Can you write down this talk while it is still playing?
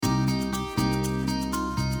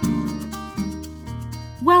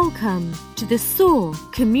Welcome to the SOAR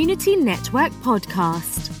Community Network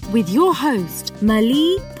podcast with your host,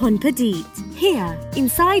 Mali Ponpadit. Here,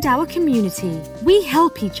 inside our community, we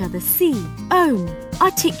help each other see, own,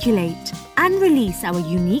 articulate, and release our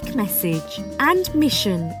unique message and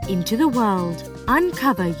mission into the world.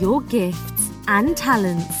 Uncover your gifts and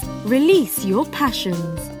talents, release your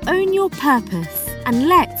passions, own your purpose, and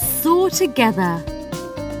let's soar together.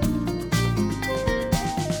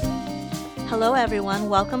 Hello, everyone.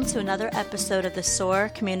 Welcome to another episode of the SOAR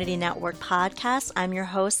Community Network podcast. I'm your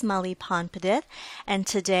host, Mali Ponpadit, and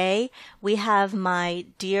today we have my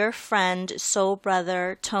dear friend, soul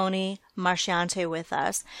brother, Tony Marchiante with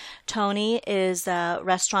us. Tony is a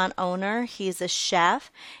restaurant owner. He's a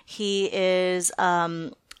chef. He is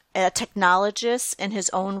a technologist in his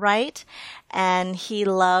own right, and he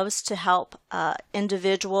loves to help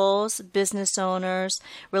individuals, business owners,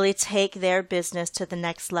 really take their business to the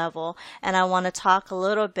next level. And I want to talk a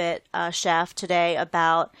little bit, Chef, today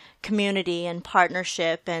about community and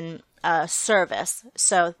partnership and service.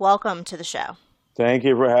 So welcome to the show. Thank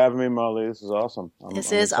you for having me, Molly. This is awesome. I'm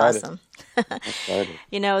excited. Awesome.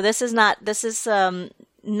 You know, this is not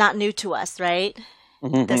new to us, right?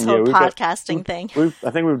 This whole podcasting thing. I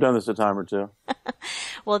think we've done this a time or two.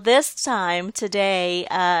 Well, this time today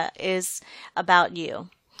is about you.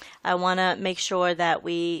 I want to make sure that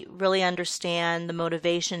we really understand the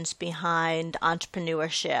motivations behind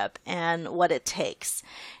entrepreneurship and what it takes.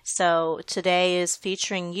 So today is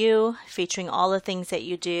featuring you, featuring all the things that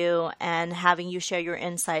you do, and having you share your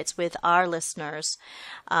insights with our listeners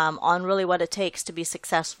on really what it takes to be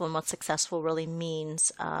successful and what successful really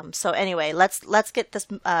means. So anyway, let's get this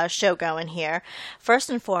show going here.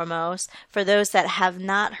 First and foremost, for those that have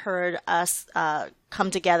not heard us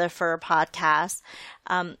come together for a podcast,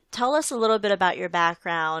 tell us a little bit about your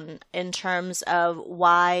background in terms of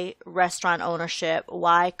why restaurant ownership,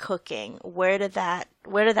 why cooking, where did that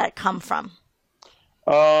come from?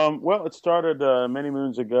 Well, it started many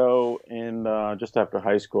moons ago in just after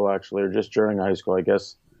high school, actually, or just during high school, I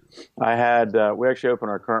guess. I had we actually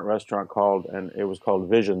opened our current restaurant it was called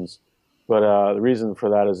Visions. But the reason for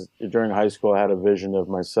that is during high school, I had a vision of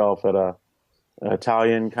myself at an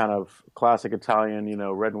Italian, kind of classic Italian,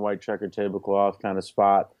 red and white checkered tablecloth kind of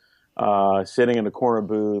spot, sitting in a corner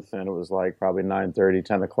booth, and it was like probably 9:30,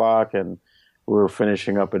 10 o'clock, and we were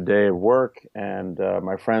finishing up a day of work, and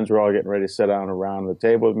my friends were all getting ready to sit down around the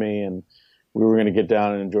table with me, and we were going to get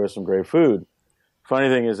down and enjoy some great food. Funny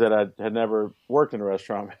thing is that I had never worked in a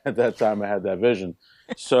restaurant at that time. I had that vision.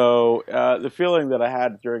 So the feeling that I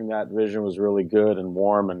had during that vision was really good and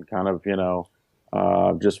warm and kind of,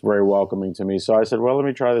 just very welcoming to me. So I said, well, let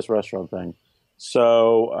me try this restaurant thing.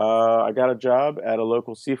 So I got a job at a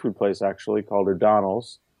local seafood place, actually, called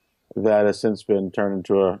O'Donnell's, that has since been turned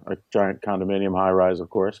into a giant condominium high-rise, of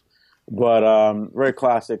course. But very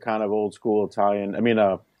classic kind of old-school Italian,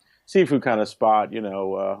 seafood kind of spot,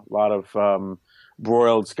 a lot of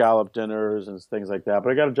broiled scallop dinners and things like that.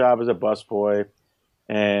 But I got a job as a busboy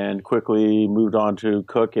and quickly moved on to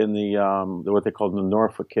cook in the what they called the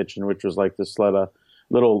Norfolk kitchen, which was like this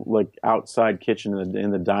little like outside kitchen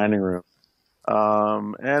in the dining room.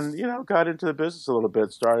 And got into the business a little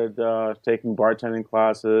bit. Started taking bartending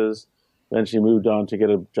classes. Eventually moved on to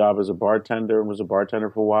get a job as a bartender and was a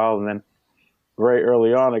bartender for a while. And then very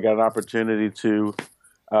early on, I got an opportunity to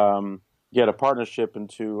get a partnership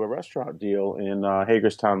into a restaurant deal in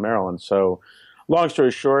Hagerstown, Maryland. So long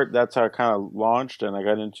story short, that's how I kind of launched, and I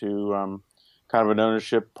got into kind of an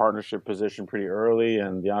ownership partnership position pretty early,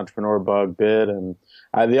 and the entrepreneur bug bit. And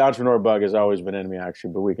the entrepreneur bug has always been in me,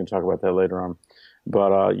 actually, but we can talk about that later on.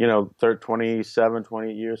 But,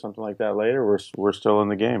 28 years, something like that later, we're still in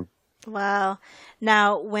the game. Wow.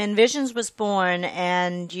 Now, when Visions was born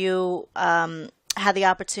and you had the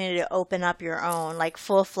opportunity to open up your own, like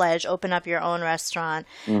full-fledged, open up your own restaurant,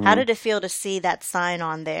 how did it feel to see that sign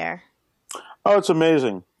on there? Oh, it's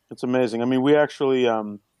amazing. It's amazing. I mean, we actually,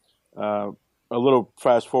 a little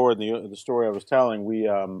fast forward in the story I was telling,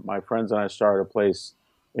 my friends and I started a place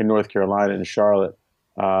in North Carolina, in Charlotte.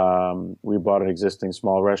 We bought an existing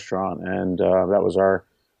small restaurant, and that was our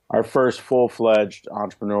first full-fledged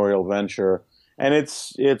entrepreneurial venture. And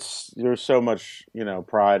there's so much,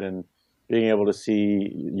 pride in being able to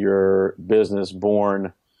see your business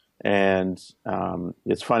born. And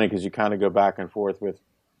it's funny because you kind of go back and forth with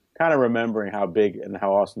kind of remembering how big and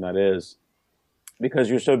how awesome that is, because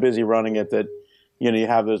you're so busy running it that, you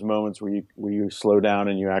have those moments where you slow down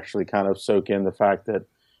and you actually kind of soak in the fact that,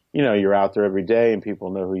 you're out there every day and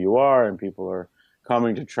people know who you are and people are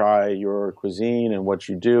coming to try your cuisine and what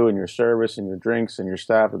you do and your service and your drinks and your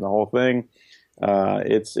staff and the whole thing.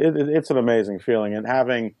 It's an amazing feeling. And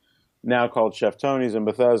having now called Chef Tony's in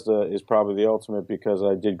Bethesda is probably the ultimate, because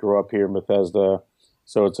I did grow up here in Bethesda.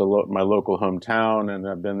 So it's my local hometown, and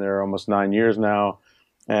I've been there almost 9 years now.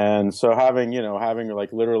 And so having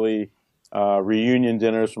like literally reunion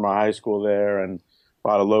dinners from my high school there, and a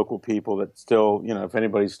lot of local people that still, if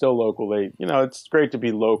anybody's still local, it's great to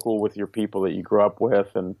be local with your people that you grew up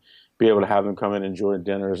with, and be able to have them come in and enjoy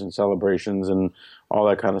dinners and celebrations and all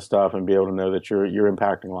that kind of stuff, and be able to know that you're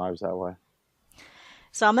impacting lives that way.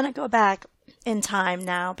 So I'm going to go back in time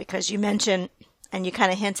now, because you mentioned, and you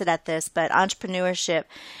kind of hinted at this, but entrepreneurship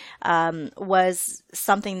was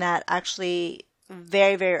something that actually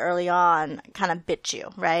very, very early on kind of bit you,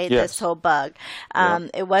 right? Yes. This whole bug.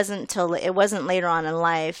 It wasn't later on in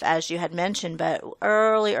life, as you had mentioned, but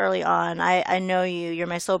early on. I know you're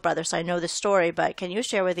my soul brother, so I know the story, but can you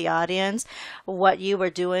share with the audience what you were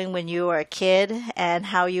doing when you were a kid and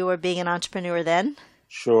how you were being an entrepreneur then?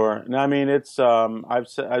 Sure. No, I mean, it's I've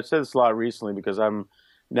said this a lot recently, because I'm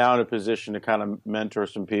now in a position to kind of mentor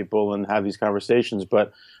some people and have these conversations.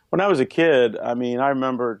 But when I was a kid, I mean, I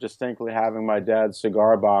remember distinctly having my dad's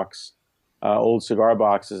cigar box, old cigar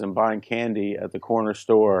boxes, and buying candy at the corner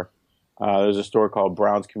store. There's a store called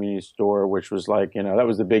Brown's Community Store, which was like, that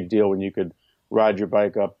was the big deal when you could ride your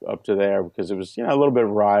bike up to there, because it was, a little bit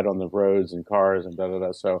of ride on the roads and cars and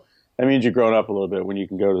da-da-da. So that means you've grown up a little bit when you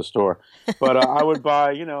can go to the store. But I would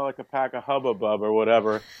buy, like a pack of Hubba Bub or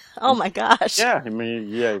whatever. Oh my gosh. Yeah, I mean,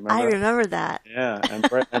 yeah. I remember that. Yeah, and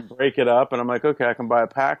break it up, and I'm like, okay, I can buy a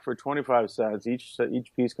pack for 25 cents. Each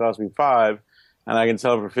piece costs me $5, and I can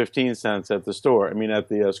sell it for 15 cents at the store. I mean, at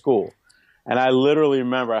the school. And I literally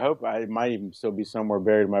remember, I hope I might even still be somewhere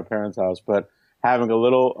buried in my parents' house, but having a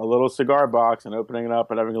little cigar box and opening it up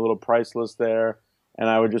and having a little price list there. And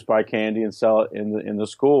I would just buy candy and sell it in the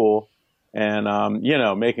school, and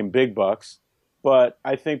making big bucks. But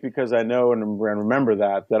I think because I know and remember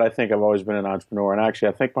that I think I've always been an entrepreneur. And actually,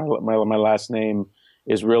 I think my last name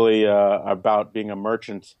is really about being a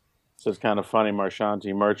merchant. So it's kind of funny,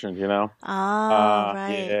 Marchanti, merchant. Oh,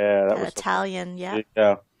 right. Yeah, that was Italian. Yeah.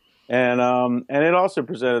 Yeah. And it also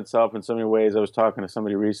presented itself in so many ways. I was talking to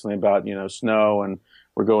somebody recently about snow, and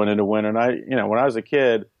we're going into winter. And I when I was a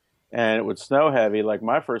kid, and it would snow heavy, like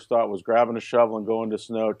my first thought was grabbing a shovel and going to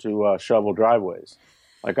snow to shovel driveways.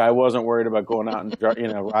 Like I wasn't worried about going out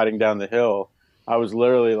and riding down the hill. I was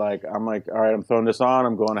literally like, all right, I'm throwing this on.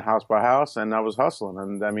 I'm going to house by house, and I was hustling.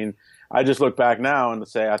 And I mean, I just look back now and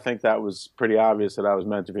say I think that was pretty obvious that I was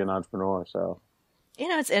meant to be an entrepreneur. So.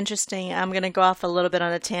 It's interesting. I'm going to go off a little bit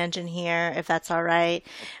on a tangent here, if that's all right.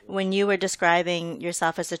 When you were describing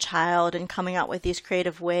yourself as a child and coming up with these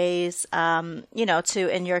creative ways, in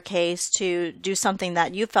your case, to do something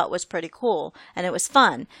that you felt was pretty cool and it was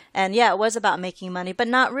fun. And yeah, it was about making money, but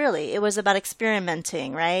not really. It was about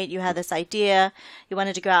experimenting, right? You had this idea, you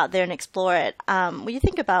wanted to go out there and explore it. When you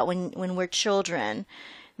think about when we're children,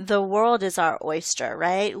 the world is our oyster,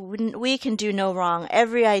 right? We can do no wrong.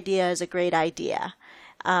 Every idea is a great idea.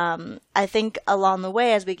 I think along the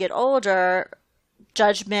way, as we get older,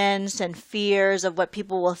 judgments and fears of what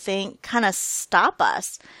people will think kind of stop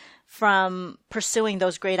us from pursuing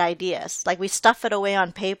those great ideas. Like we stuff it away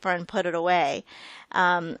on paper and put it away.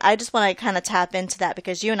 I just want to kind of tap into that,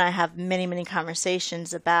 because you and I have many, many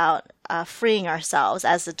conversations about freeing ourselves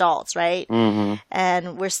as adults, right? Mm-hmm.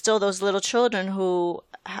 And we're still those little children who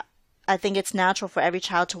I think it's natural for every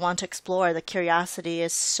child to want to explore. The curiosity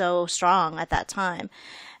is so strong at that time.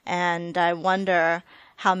 And I wonder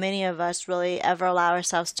how many of us really ever allow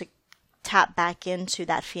ourselves to tap back into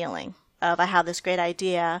that feeling of, I have this great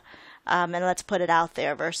idea, and let's put it out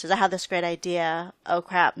there, versus I have this great idea, oh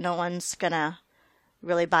crap, no one's going to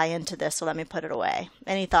really buy into this, so let me put it away.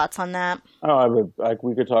 Any thoughts on that? Oh,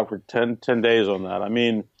 we could talk for 10 days on that. I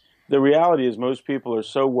mean, the reality is most people are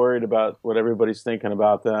so worried about what everybody's thinking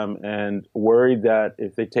about them, and worried that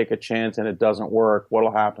if they take a chance and it doesn't work,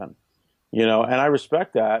 what'll happen? And I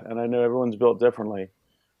respect that, and I know everyone's built differently,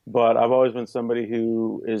 but I've always been somebody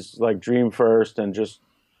who is like dream first and just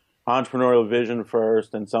entrepreneurial vision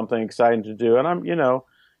first and something exciting to do. And I'm,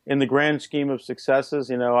 in the grand scheme of successes,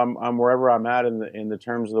 I'm wherever I'm at in the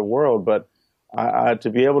terms of the world, but to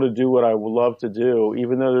be able to do what I would love to do,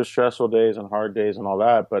 even though there's stressful days and hard days and all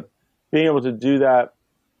that, but being able to do that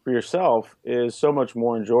for yourself is so much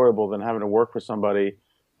more enjoyable than having to work for somebody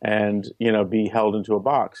and, be held into a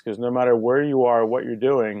box. Because no matter where you are, what you're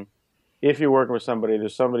doing, if you're working with somebody,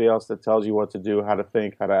 there's somebody else that tells you what to do, how to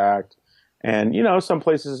think, how to act. And, some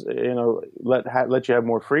places, let you have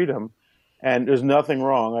more freedom. And there's nothing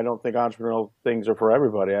wrong. I don't think entrepreneurial things are for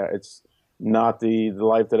everybody. It's not the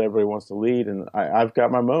life that everybody wants to lead. And I've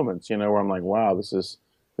got my moments, where I'm like, wow, this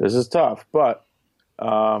is tough. But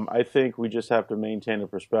I think we just have to maintain a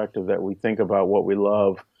perspective that we think about what we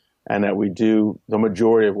love and that we do the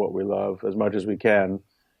majority of what we love as much as we can.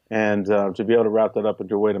 And to be able to wrap that up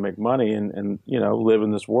into a way to make money and live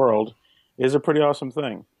in this world is a pretty awesome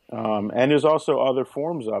thing. And there's also other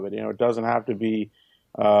forms of it. It doesn't have to be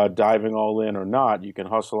diving all in or not. You can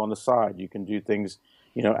hustle on the side. You can do things,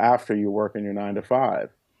 after you work in your 9 to 5.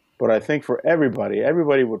 But I think for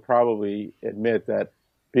everybody would probably admit that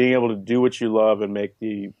being able to do what you love and make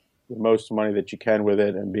the most money that you can with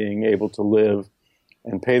it and being able to live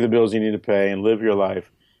and pay the bills you need to pay and live your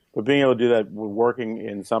life, but being able to do that working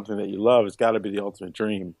in something that you love has got to be the ultimate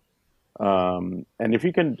dream. And if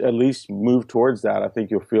you can at least move towards that, I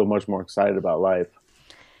think you'll feel much more excited about life.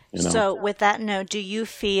 So with that note, do you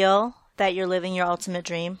feel that you're living your ultimate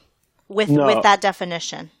dream with No. that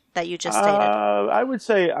definition that you just stated? I would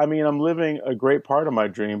say, I'm living a great part of my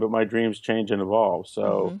dream, but my dreams change and evolve.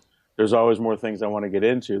 So there's always more things I want to get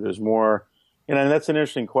into. There's more, and that's an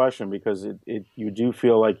interesting question because you do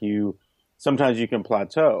feel like sometimes you can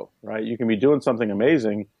plateau, right? You can be doing something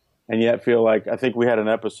amazing and yet feel like, I think we had an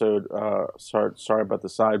episode, sorry about the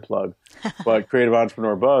side plug, but Creative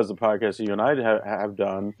Entrepreneur Buzz, the podcast that you and I have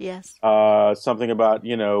done, yes, something about,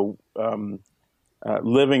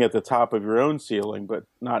 living at the top of your own ceiling, but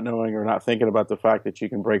not knowing or not thinking about the fact that you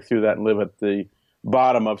can break through that and live at the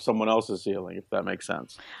bottom of someone else's ceiling, if that makes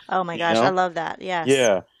sense. Oh my gosh, I love that. Yes.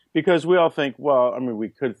 Yeah, because we all think, we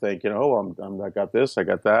could think, I got this, I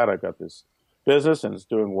got that, I got this business and it's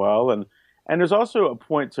doing well. And there's also a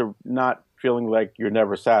point to not feeling like you're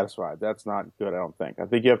never satisfied. That's not good, I don't think. I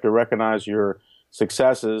think you have to recognize your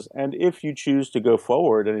successes. And if you choose to go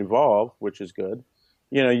forward and evolve, which is good,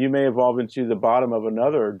 you may evolve into the bottom of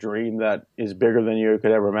another dream that is bigger than you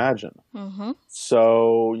could ever imagine. Mm-hmm.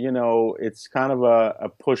 So, it's kind of a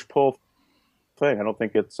push-pull thing. I don't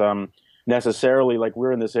think it's necessarily like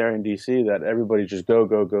we're in this area in DC that everybody just go,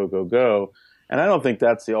 go, go, go, go. And I don't think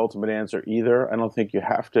that's the ultimate answer either. I don't think you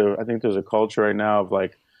have to. I think there's a culture right now of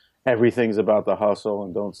like everything's about the hustle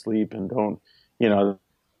and don't sleep and don't, I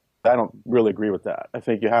don't really agree with that. I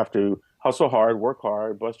think you have to hustle hard, work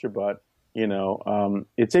hard, bust your butt.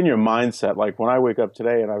 It's in your mindset. Like when I wake up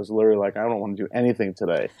today and I was literally like, I don't want to do anything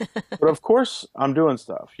today. But of course I'm doing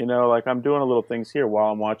stuff, like I'm doing a little things here while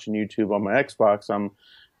I'm watching YouTube on my Xbox. I'm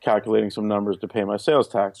calculating some numbers to pay my sales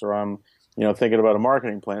tax, or I'm, thinking about a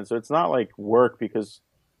marketing plan. So it's not like work, because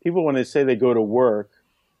people, when they say they go to work,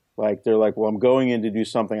 like they're like, well, I'm going in to do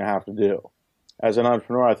something I have to do. As an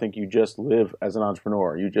entrepreneur, I think you just live as an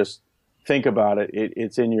entrepreneur. You just think about it.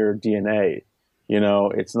 It's in your DNA.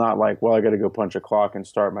 It's not like, well, I got to go punch a clock and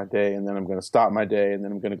start my day, and then I'm going to stop my day, and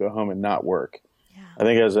then I'm going to go home and not work. Yeah. I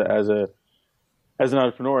think as an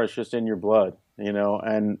entrepreneur, it's just in your blood, and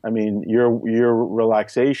your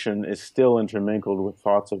relaxation is still intermingled with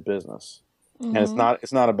thoughts of business. Mm-hmm. And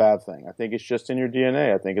it's not a bad thing. I think it's just in your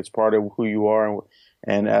DNA. I think it's part of who you are.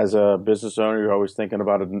 And as a business owner, you're always thinking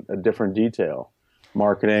about a different detail,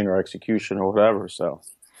 marketing or execution or whatever. So,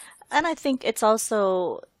 and I think it's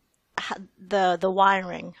also the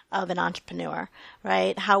wiring of an entrepreneur,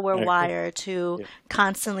 right? How we're wired to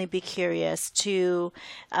constantly be curious, to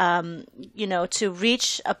to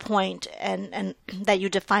reach a point and that you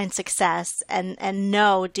define success and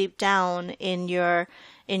know deep down in your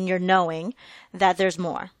knowing that there's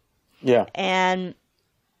more. Yeah. And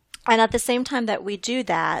at the same time that we do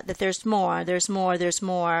that there's more,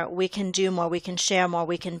 we can do more, we can share more,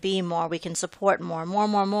 we can be more, we can support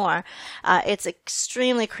more. It's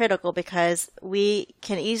extremely critical because we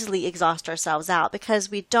can easily exhaust ourselves out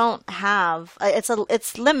because we don't have,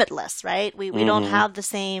 it's limitless, right? We don't have the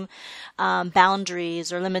same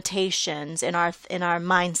boundaries or limitations in our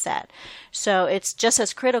mindset. So it's just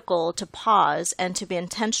as critical to pause and to be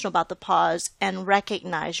intentional about the pause and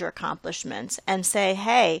recognize your accomplishments and say,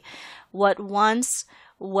 hey, what once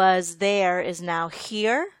was there is now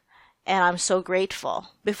here, and I'm so grateful,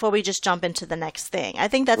 before we just jump into the next thing. I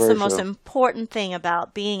think that's the most important thing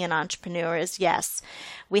about being an entrepreneur is, yes,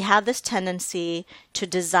 we have this tendency to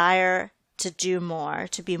desire to do more,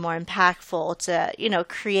 to be more impactful, to,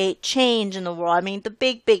 create change in the world. I mean, the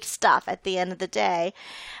big stuff at the end of the day.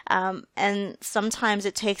 And sometimes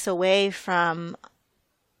it takes away from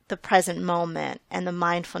the present moment and the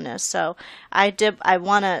mindfulness. So I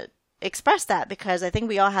want to express that because I think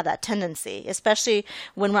we all have that tendency, especially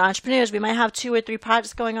when we're entrepreneurs. We might have 2 or 3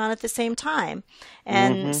 projects going on at the same time.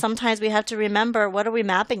 And sometimes we have to remember, what are we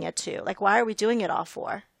mapping it to? Like, why are we doing it all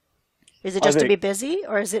for? Is it just to be busy,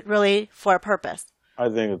 or is it really for a purpose? I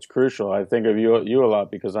think it's crucial. I think of you a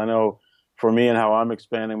lot because I know for me and how I'm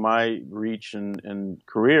expanding my reach and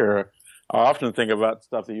career, I often think about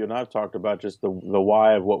stuff that you and I've talked about, just the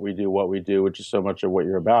why of what we do, which is so much of what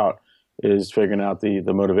you're about, is figuring out the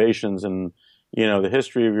motivations and, the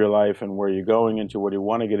history of your life and where you're going into, what you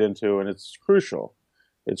want to get into. And it's crucial.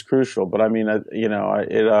 It's crucial. But I mean, it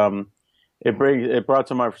brought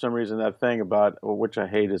to mind for some reason that thing about, which I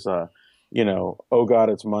hate, is oh God,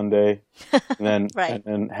 it's Monday, and then Right. and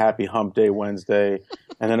then Happy Hump Day Wednesday,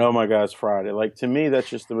 and then oh my God, it's Friday. Like, to me, that's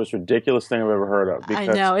just the most ridiculous thing I've ever heard of. I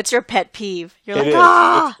Because know. It's your pet peeve. You're it like, is.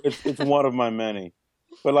 ah! It's one of my many.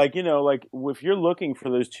 But like, if you're looking for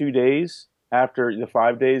those 2 days after the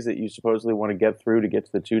 5 days that you supposedly want to get through to get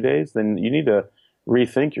to the 2 days, then you need to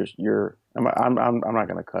rethink your. I'm not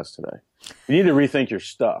going to cuss today. You need to rethink your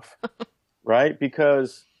stuff, right?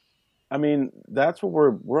 Because I mean, that's what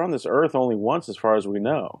we're on this earth only once, as far as we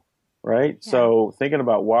know, right? Yeah. So thinking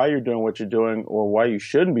about why you're doing what you're doing, or why you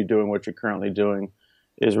shouldn't be doing what you're currently doing,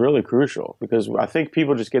 is really crucial. Because I think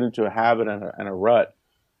people just get into a habit and a rut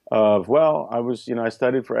of, well, I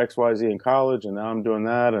studied for XYZ in college, and now I'm doing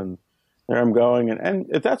that, and there I'm going. And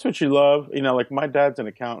if that's what you love, like my dad's an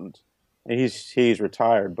accountant, and he's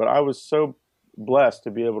retired, but I was so blessed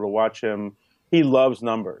to be able to watch him. He loves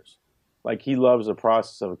numbers. Like, he loves the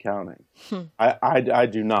process of accounting. I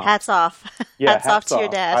do not. Hats off. Yeah, hats off to your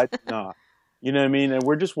dad. I do not. You know what I mean? And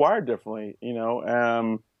we're just wired differently,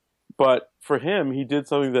 But for him, he did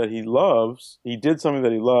something that he loves. He did something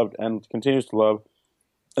that he loved and continues to love.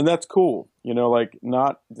 And that's cool. Like,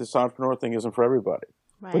 not this entrepreneur thing isn't for everybody.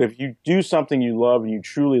 Right. But if you do something you love and you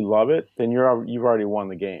truly love it, then you've already won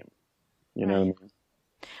the game. You know what I mean?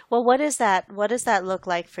 Well, what does that look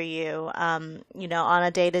like for you, on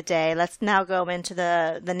a day-to-day? Let's now go into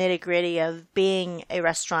the nitty-gritty of being a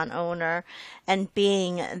restaurant owner and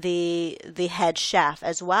being the head chef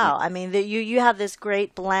as well. I mean, you have this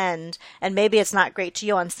great blend, and maybe it's not great to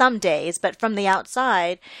you on some days, but from the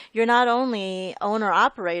outside, you're not only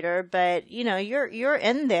owner-operator, but, you're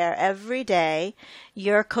in there every day.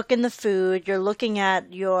 You're cooking the food, you're looking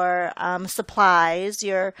at your supplies,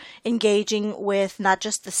 you're engaging with not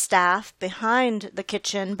just the staff behind the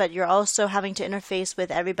kitchen, but you're also having to interface with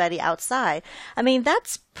everybody outside. I mean,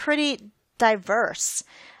 that's pretty diverse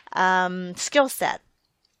skill set.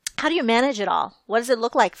 How do you manage it all? What does it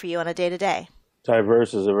look like for you on a day-to-day?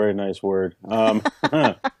 Diverse is a very nice word. I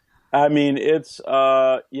mean, it's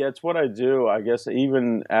what I do. I guess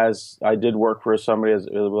even as I did work for somebody with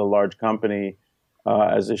a large company,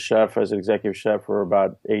 as an executive chef for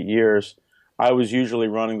about 8 years, I was usually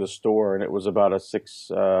running the store, and it was about a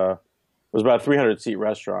 300-seat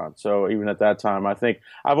restaurant. So even at that time, I think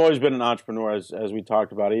I've always been an entrepreneur, as we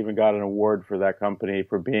talked about. I even got an award for that company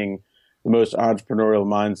for being the most entrepreneurial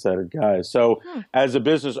mindset guy. So as a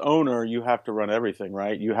business owner, you have to run everything,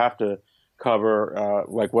 right? You have to cover,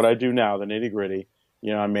 like what I do now, the nitty gritty.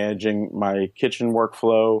 I'm managing my kitchen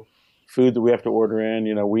workflow, food that we have to order in.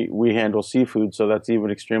 We handle seafood, so that's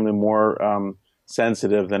even extremely more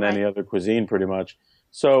sensitive than any other cuisine, pretty much.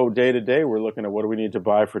 So day to day, we're looking at what do we need to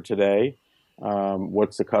buy for today.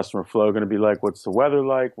 What's the customer flow going to be like? What's the weather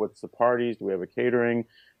like? What's the parties? Do we have a catering?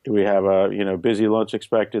 Do we have a busy lunch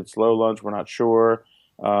expected, slow lunch? We're not sure.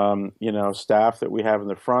 Staff that we have in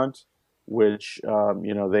the front, which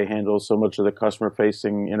they handle so much of the customer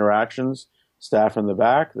facing interactions. Staff in the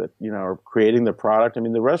back that are creating the product. I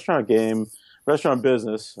mean, the restaurant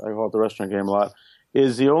business, I call it the restaurant game a lot,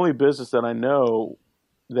 is the only business that I know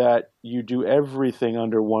that you do everything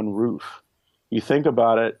under one roof. You think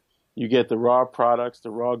about it, you get the raw products, the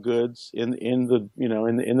raw goods in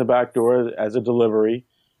the back door as a delivery.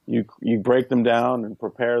 You break them down and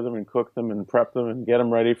prepare them and cook them and prep them and get them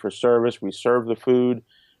ready for service. We serve the food.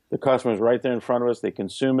 The customer's right there in front of us. They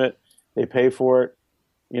consume it. They pay for it.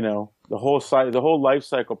 The whole life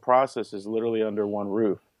cycle process is literally under one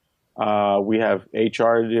roof. We have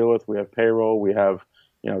HR to deal with. We have payroll. We have,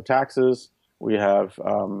 taxes. We have,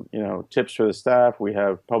 tips for the staff. We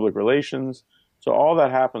have public relations. So all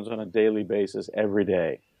that happens on a daily basis every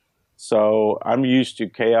day. So I'm used to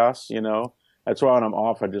chaos, That's why when I'm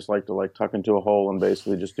off, I just like to tuck into a hole and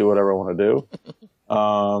basically just do whatever I want to do.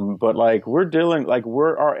 But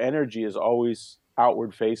our energy is always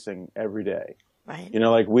outward facing every day. Right.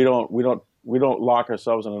 We don't lock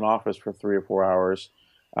ourselves in an office for 3 or 4 hours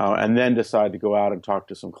and then decide to go out and talk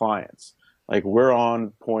to some clients. We're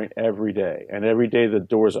on point every day, and every day the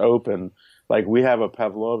doors open. We have a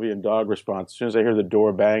Pavlovian dog response. As soon as I hear the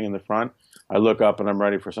door bang in the front, I look up and I'm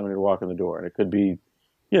ready for somebody to walk in the door. And it could be,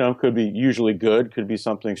 could be usually good, could be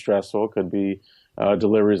something stressful, could be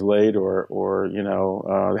deliveries late, or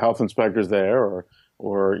the health inspector's there, or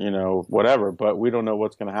or, whatever, but we don't know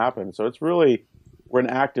what's going to happen. So we're an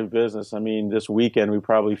active business. I mean, this weekend we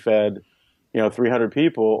probably fed, 300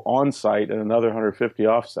 people on site and another 150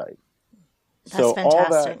 off site. That's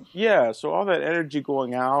fantastic. So all that energy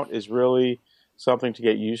going out is really something to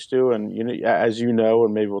get used to. And, as you know,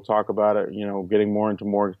 and maybe we'll talk about it, getting more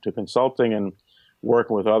into consulting and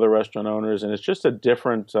working with other restaurant owners. And it's just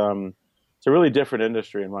it's a really different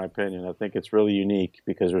industry, in my opinion. I think it's really unique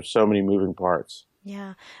because there's so many moving parts.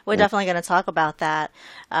 Yeah, we're definitely going to talk about that.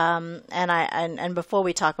 And before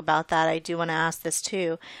we talk about that, I do want to ask this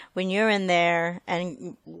too. When you're in there,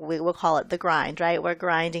 and we'll call it the grind, right? We're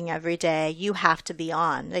grinding every day. You have to be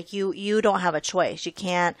on. Like you don't have a choice. You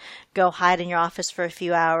can't go hide in your office for a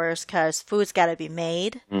few hours because food's got to be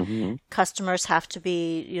made. Mm-hmm. Customers have to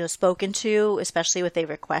be, spoken to, especially if they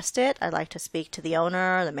request it. I'd like to speak to the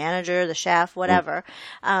owner, the manager, the chef, whatever.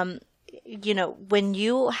 When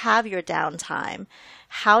you have your downtime,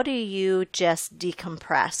 how do you just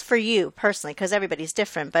decompress for you personally? Because everybody's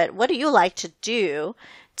different, but what do you like to do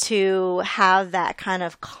to have that kind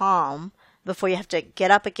of calm before you have to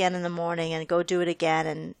get up again in the morning and go do it again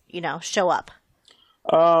and, show up?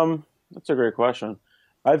 That's a great question.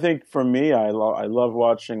 I think for me, I love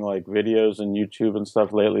watching like videos and YouTube and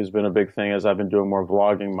stuff lately has been a big thing as I've been doing more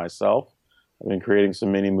vlogging myself. I've been creating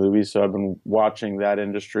some mini movies, so I've been watching that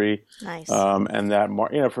industry. Nice. And that,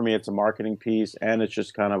 for me, it's a marketing piece, and it's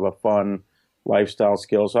just kind of a fun lifestyle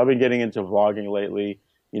skill. So I've been getting into vlogging lately.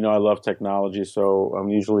 I love technology, so I'm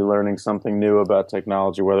usually learning something new about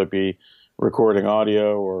technology, whether it be recording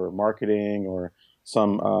audio or marketing or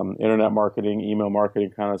some internet marketing, email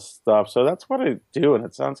marketing kind of stuff. So that's what I do, and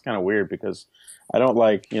it sounds kind of weird because I don't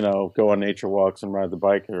like, go on nature walks and ride the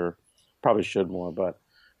bike, or probably should more, but.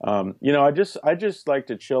 I just like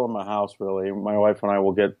to chill in my house, really. My wife and I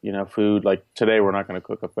will get, food. Like today, we're not going to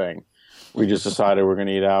cook a thing. We just decided we're going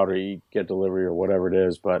to eat out or get delivery or whatever it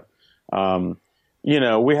is. But,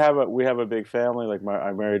 we have a big family. Like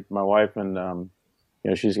I married my wife and,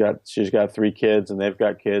 she's got 3 kids and they've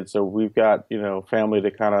got kids. So we've got, family to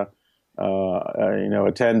kind of,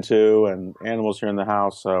 attend to and animals here in the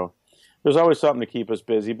house. So there's always something to keep us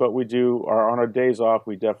busy, but on our days off,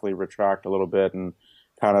 we definitely retract a little bit and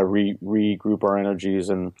kind of regroup our energies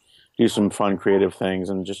and do some fun creative things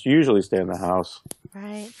and just usually stay in the house.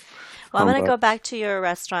 Right. Well, I'm going to go back to your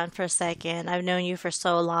restaurant for a second. I've known you for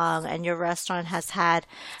so long, and your restaurant has had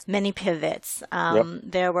many pivots. Yep.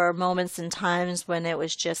 There were moments and times when it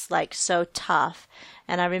was just like so tough.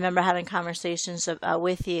 And I remember having conversations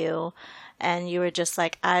with you, and you were just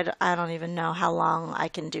like, I don't even know how long I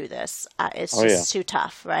can do this. It's just too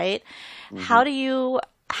tough, right? Mm-hmm.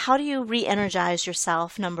 How do you re-energize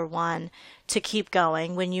yourself, number one, to keep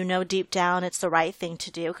going when you know deep down it's the right thing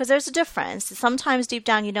to do? Because there's a difference. Sometimes deep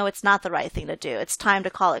down you know it's not the right thing to do. It's time to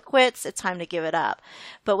call it quits. It's time to give it up.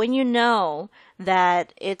 But when you know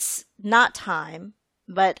that it's not time,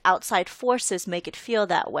 but outside forces make it feel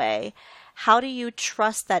that way, how do you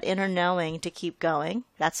trust that inner knowing to keep going?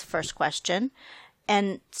 That's the first question.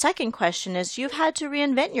 And second question is, you've had to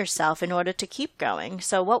reinvent yourself in order to keep going.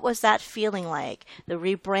 So what was that feeling like, the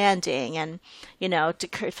rebranding and,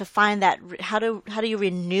 to find that, how do you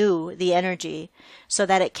renew the energy so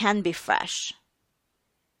that it can be fresh?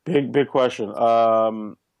 Big question.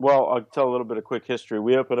 Well, I'll tell a little bit of quick history.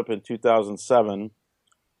 We opened up in 2007,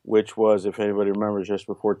 which was, if anybody remembers, just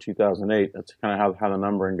before 2008. That's kind of how the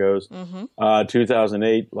numbering goes. Mm-hmm.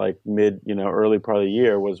 2008, like early part of the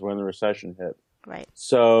year was when the recession hit. Right.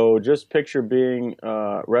 So just picture being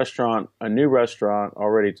a new restaurant,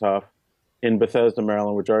 already tough, in Bethesda,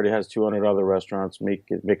 Maryland, which already has 200 other restaurants, makes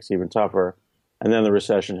it even tougher, and then the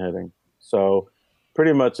recession hitting. So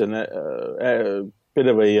pretty much a bit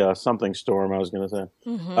of a something storm, I was going to say.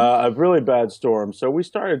 Mm-hmm. A really bad storm. So we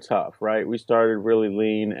started tough, right? We started really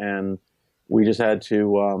lean, and we just had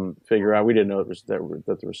to figure out. We didn't know that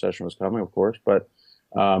the recession was coming, of course, but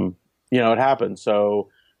it happened. So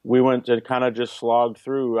we went to kind of just slog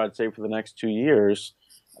through, I'd say, for the next 2 years,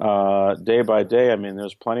 day by day. I mean,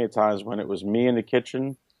 there's plenty of times when it was me in the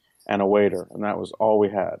kitchen and a waiter, and that was all we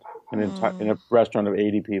had in a restaurant of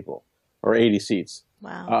 80 people or 80 seats.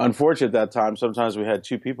 Wow. Unfortunately, at that time, sometimes we had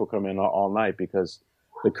 2 people come in all night because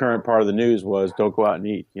the current part of the news was don't go out and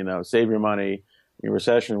eat, save your money. We're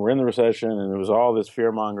in the recession, and there was all this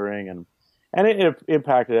fear mongering, and it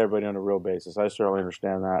impacted everybody on a real basis. I certainly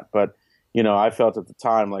understand that, but I felt at the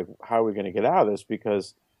time, like, how are we going to get out of this?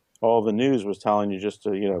 Because all the news was telling you just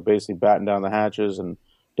to, basically batten down the hatches and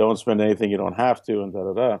don't spend anything you don't have to and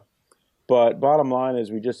da-da-da. But bottom line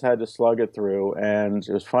is we just had to slug it through. And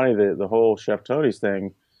it was funny that the whole Chef Tony's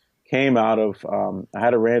thing came out of, I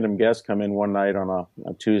had a random guest come in one night on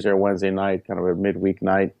a Tuesday or Wednesday night, kind of a midweek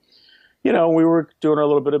night. You know, we were doing a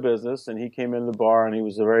little bit of business, and he came into the bar, and he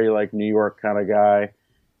was a very like New York kind of guy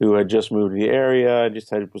who had just moved to the area, and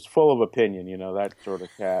was full of opinion, you know, that sort of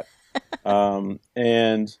cat.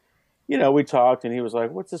 And you know, we talked, and he was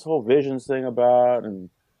like, "What's this whole visions thing about?" And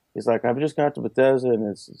he's like, "I've just got to Bethesda, and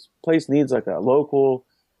this place needs like a local,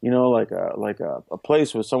 you know, like a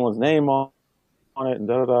place with someone's name on it, and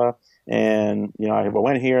da da da." And you know, I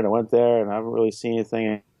went here and I went there, and I haven't really seen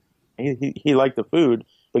anything. He liked the food,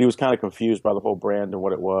 but he was kind of confused by the whole brand and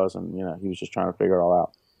what it was, and you know, he was just trying to figure it all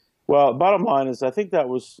out. Well, bottom line is, I think that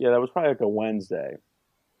was probably like a Wednesday,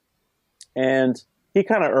 and he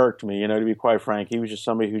kind of irked me, you know, to be quite frank. He was just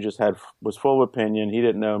somebody who was full of opinion. He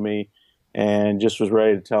didn't know me, and just was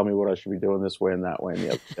ready to tell me what I should be doing this way and that way and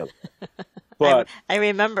the other. But I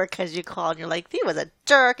remember because you called and you're like, he was a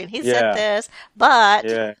jerk and he yeah, said this, but.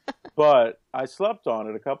 yeah. But I slept on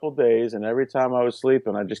it a couple of days, and every time I was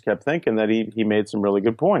sleeping, I just kept thinking that he made some really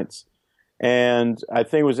good points. And I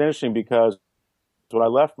think it was interesting because when I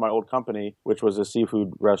left my old company, which was a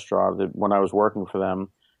seafood restaurant, when I was working for them,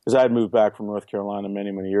 because I had moved back from North Carolina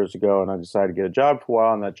many, many years ago, and I decided to get a job for a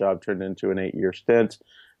while, and that job turned into an 8-year stint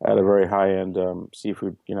at a very high-end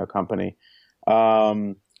seafood, you know, company.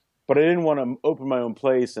 But I didn't want to open my own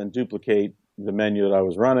place and duplicate the menu that I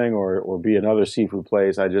was running, or be another seafood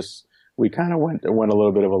place. We kind of went a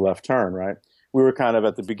little bit of a left turn, right? We were kind of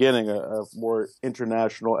at the beginning a more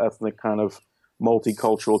international, ethnic kind of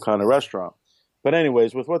multicultural kind of restaurant. But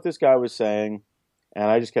anyways, with what this guy was saying, and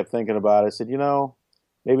I just kept thinking about it, I said, you know,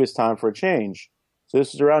 maybe it's time for a change. So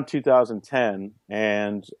this is around 2010,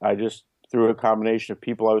 and I just, through a combination of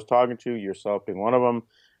people I was talking to, yourself being one of them,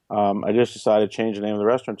 I just decided to change the name of the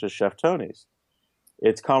restaurant to Chef Tony's.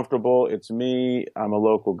 It's comfortable. It's me. I'm a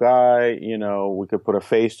local guy. You know, we could put a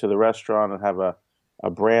face to the restaurant and have a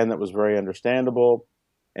brand that was very understandable.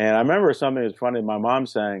 And I remember something that was funny, my mom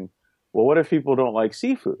saying, well, what if people don't like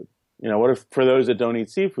seafood? You know, what if, for those that don't eat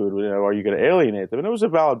seafood, you know, are you going to alienate them? And it was a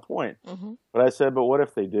valid point. Mm-hmm. But I said, but what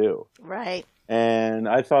if they do? Right. And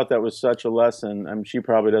I thought that was such a lesson. I mean, she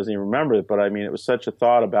probably doesn't even remember it, but I mean, it was such a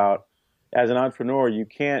thought about, as an entrepreneur, you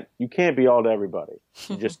can't be all to everybody.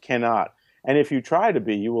 You just cannot. And if you try to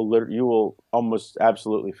be, you will almost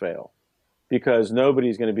absolutely fail, because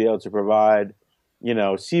nobody's going to be able to provide. You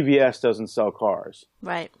know, CVS doesn't sell cars,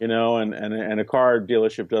 right? You know, and a car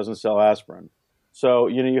dealership doesn't sell aspirin. So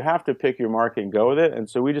you know, you have to pick your market and go with it. And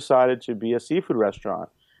so we decided to be a seafood restaurant,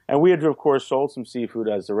 and we had of course sold some seafood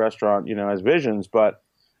as a restaurant, you know, as visions. But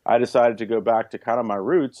I decided to go back to kind of my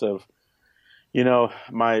roots of, you know,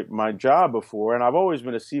 my job before, and I've always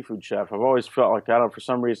been a seafood chef. I've always felt like, I don't, for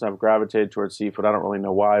some reason I've gravitated towards seafood. I don't really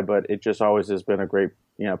know why, but it just always has been a great,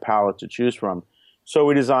 you know, palette to choose from. So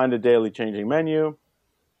we designed a daily changing menu,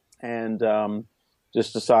 and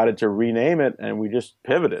just decided to rename it, and we just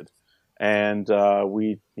pivoted. And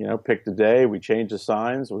we, you know, picked a day, we changed the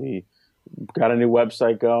signs, we got a new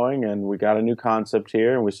website going, and we got a new concept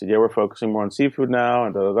here, and we said, yeah, we're focusing more on seafood now,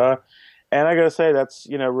 and da-da-da. And I got to say, that's,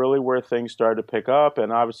 you know, really where things started to pick up.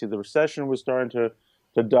 And obviously the recession was starting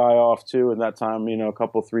to die off too. And that time, you know,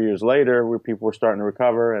 3 years later, where people were starting to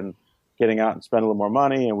recover and getting out and spend a little more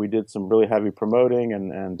money. And we did some really heavy promoting,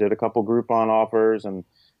 and did a couple Groupon offers and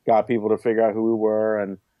got people to figure out who we were.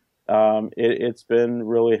 And it's been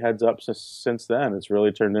really heads up since then. It's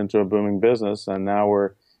really turned into a booming business. And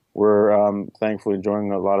now we're thankfully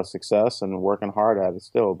enjoying a lot of success and working hard at it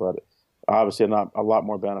still. But obviously not a lot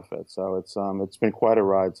more benefits. So it's been quite a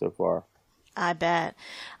ride so far. I bet.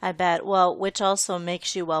 Well, which also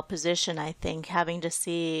makes you well positioned, I think, having to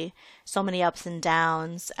see so many ups and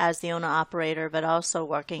downs as the owner operator, but also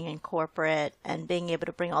working in corporate and being able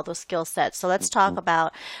to bring all those skill sets. So let's talk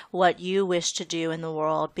about what you wish to do in the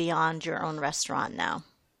world beyond your own restaurant now.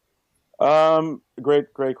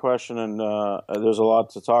 Great question. And there's a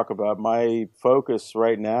lot to talk about. My focus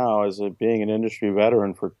right now is being an industry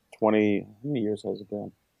veteran for 20, how many years has it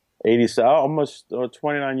been? Almost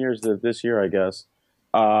 29 years this year, I guess.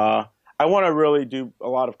 I want to really do a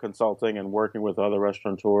lot of consulting and working with other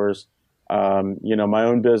restaurateurs. You know, my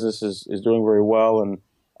own business is doing very well, and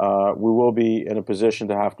we will be in a position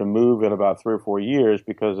to have to move in about 3 or 4 years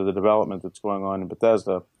because of the development that's going on in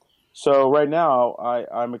Bethesda. So right now,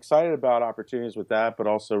 I'm excited about opportunities with that, but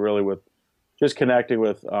also really with just connecting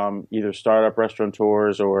with either startup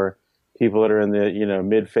restaurateurs or people that are in the, you know,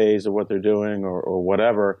 mid phase of what they're doing, or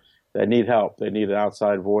whatever, that need help. They need an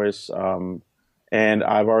outside voice. And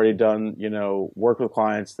I've already done, you know, work with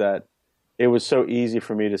clients that it was so easy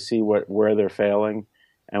for me to see where they're failing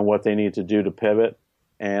and what they need to do to pivot.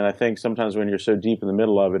 And I think sometimes when you're so deep in the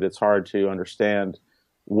middle of it, it's hard to understand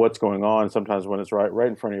what's going on. Sometimes when it's right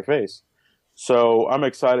in front of your face. So I'm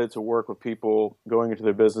excited to work with people going into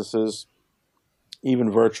their businesses,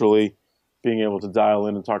 even virtually, being able to dial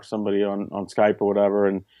in and talk to somebody on Skype or whatever,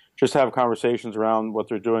 and just have conversations around what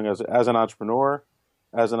they're doing as an entrepreneur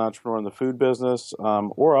in the food business,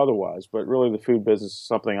 or otherwise. But really, the food business is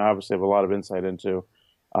something I obviously have a lot of insight into.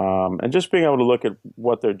 And just being able to look at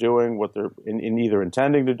what they're doing, what they're in either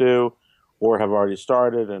intending to do or have already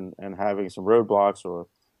started, and having some roadblocks or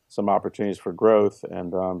some opportunities for growth,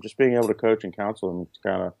 and just being able to coach and counsel them to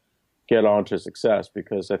kind of get on to success.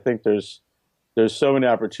 Because I think there's so many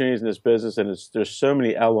opportunities in this business, and there's so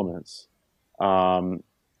many elements.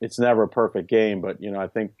 It's never a perfect game, but I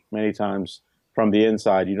think many times from the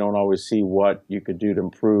inside, you don't always see what you could do to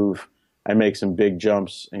improve and make some big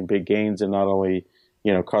jumps and big gains in not only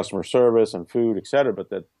customer service and food, et cetera, but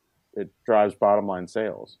that it drives bottom line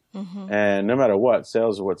sales. Mm-hmm. And no matter what,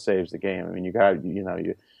 sales is what saves the game. I mean, you got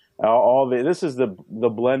this is the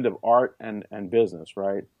blend of art and business,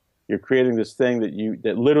 right? You're creating this thing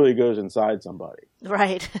that literally goes inside somebody.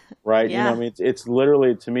 Right. Right. Yeah. I mean, it's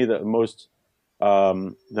literally, to me, the most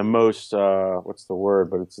what's the word?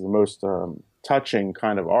 But it's the most touching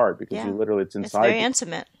kind of art, because it's inside. It's very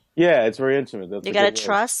intimate. Yeah, it's very intimate. You got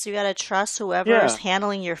to trust whoever is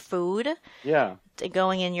handling your food. Yeah.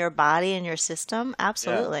 Going in your body and your system.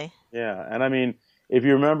 Absolutely. Yeah. And I mean, if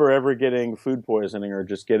you remember ever getting food poisoning or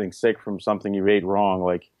just getting sick from something you ate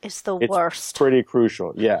wrong, it's the worst. Pretty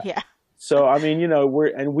crucial. Yeah. Yeah. So, I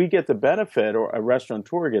mean, we get the benefit, or a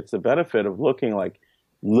restaurateur gets the benefit of looking like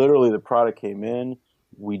literally the product came in,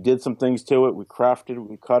 we did some things to it, we crafted it,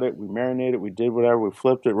 we cut it, we marinated it, we did whatever, we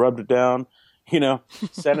flipped it, rubbed it down,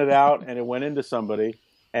 sent it out, and it went into somebody,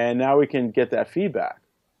 and now we can get that feedback.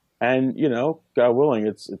 And, God willing,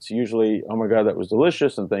 it's usually, oh my God, that was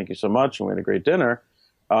delicious, and thank you so much, and we had a great dinner.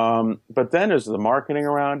 But then there's the marketing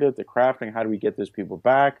around it, the crafting, how do we get those people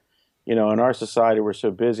back? In our society, we're so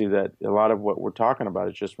busy that a lot of what we're talking about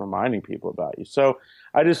is just reminding people about you. So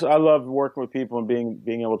I love working with people and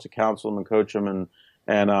being able to counsel them and coach them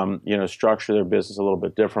and structure their business a little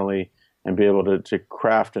bit differently, and be able to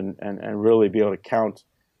craft and really be able to count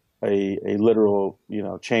a literal,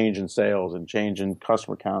 change in sales and change in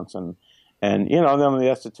customer counts. And then on the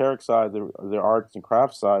esoteric side, the arts and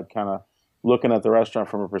crafts side, kind of looking at the restaurant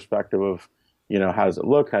from a perspective of, how does it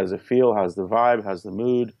look? How does it feel? How's the vibe? How's the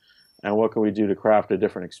mood? And what can we do to craft a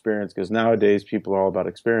different experience? Because nowadays people are all about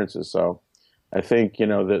experiences. So I think,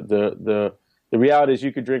 the reality is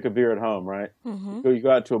you could drink a beer at home, right? Mm-hmm. You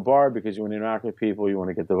go out to a bar because you want to interact with people. You want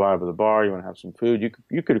to get the vibe of the bar. You want to have some food.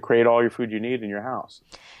 You could create all your food you need in your house.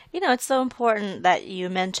 It's so important that you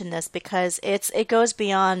mention this, because it goes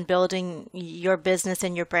beyond building your business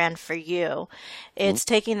and your brand for you. It's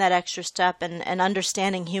taking that extra step and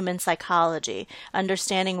understanding human psychology,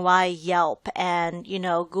 understanding why Yelp and,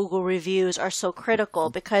 Google reviews are so critical,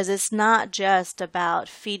 because it's not just about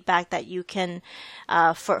feedback that you can,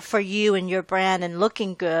 for you and your brand and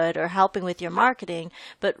looking good or helping with your marketing,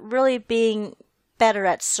 but really being better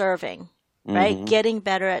at serving. Right? Mm-hmm. Getting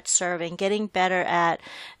better at serving, getting better at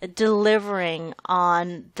delivering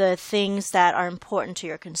on the things that are important to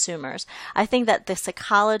your consumers. I think that the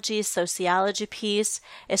sociology piece,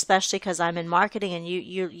 especially because I'm in marketing and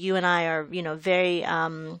you and I are, very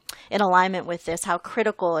in alignment with this, how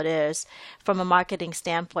critical it is from a marketing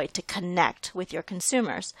standpoint to connect with your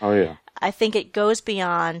consumers. Oh, yeah. I think it goes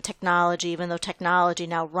beyond technology, even though technology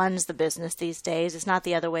now runs the business these days. It's not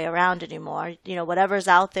the other way around anymore. Whatever's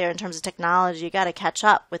out there in terms of technology, you got to catch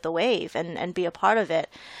up with the wave and be a part of it.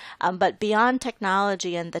 But beyond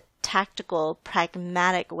technology and the tactical,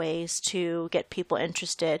 pragmatic ways to get people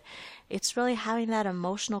interested, it's really having that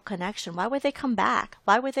emotional connection. Why would they come back?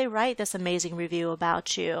 Why would they write this amazing review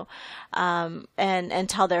about you and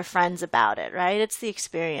tell their friends about it, right? It's the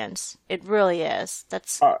experience. It really is.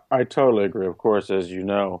 I totally agree, of course, as you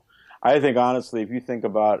know. I think, honestly, if you think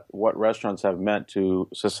about what restaurants have meant to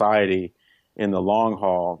society in the long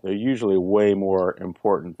haul, they're usually way more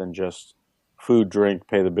important than just food, drink,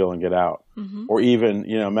 pay the bill, and get out. Mm-hmm. Or even,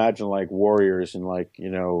 imagine like warriors and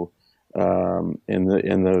in the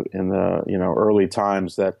early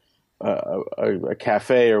times that a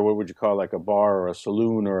cafe, or what would you call it, like a bar or a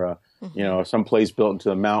saloon or some place built into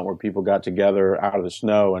the mountain where people got together out of the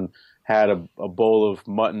snow and had a bowl of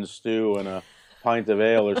mutton stew and a pint of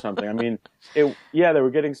ale or something. I mean, they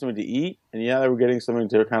were getting something to eat, and they were getting something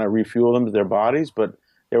to kind of refuel them to their bodies, but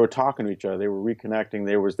they were talking to each other. They were reconnecting.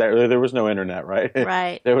 There was no internet, right?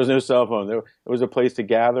 Right. There was no cell phone. There was a place to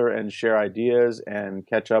gather and share ideas and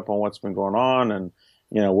catch up on what's been going on, and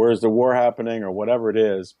where's the war happening or whatever it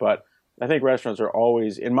is. But I think restaurants are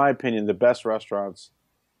always, in my opinion, the best restaurants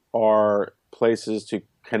are places to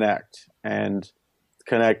connect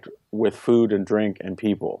with food and drink and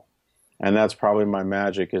people. And that's probably my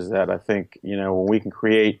magic, is that I think, when we can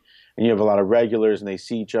create, and you have a lot of regulars and they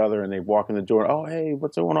see each other and they walk in the door, oh, hey,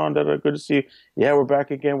 what's going on? Da, da, good to see you. Yeah, we're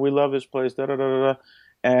back again. We love this place. Da, da, da, da, da.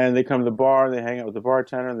 And they come to the bar and they hang out with the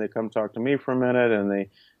bartender and they come talk to me for a minute, and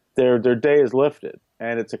their day is lifted,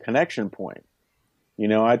 and it's a connection point.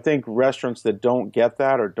 I think restaurants that don't get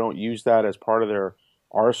that or don't use that as part of their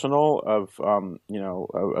arsenal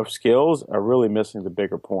of skills are really missing the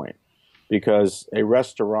bigger point, because a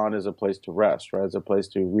restaurant is a place to rest, right? It's a place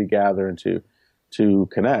to regather and to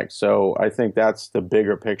connect. So I think that's the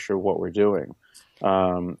bigger picture of what we're doing.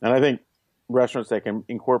 And I think restaurants that can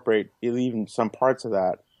incorporate even some parts of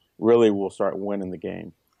that really will start winning the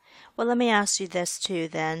game. Well, let me ask you this too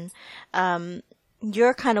then.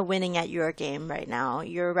 You're kind of winning at your game right now.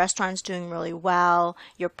 Your restaurant's doing really well.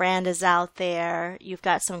 Your brand is out there. You've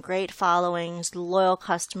got some great followings, loyal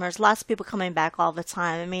customers, lots of people coming back all the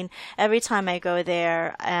time. I mean, every time I go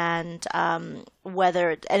there, and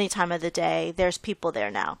whether any time of the day, there's people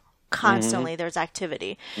there now. Constantly, there's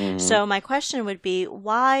activity. So my question would be,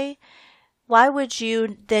 why would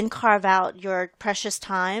you then carve out your precious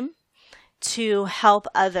time to help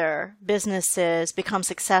other businesses become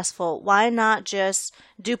successful? Why not just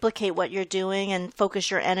duplicate what you're doing and focus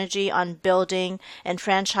your energy on building and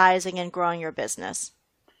franchising and growing your business?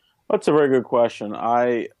 That's a very good question.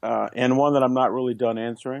 And one that I'm not really done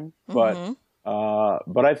answering, but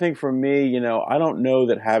I think for me, I don't know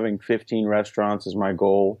that having 15 restaurants is my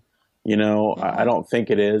goal. I don't think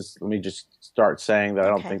it is. Let me just start saying that I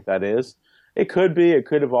don't think that is. It could be. It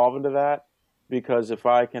could evolve into that. Because if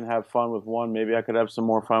I can have fun with one, maybe I could have some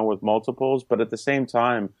more fun with multiples. But at the same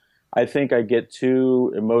time, I think I get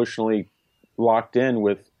too emotionally locked in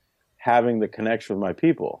with having the connection with my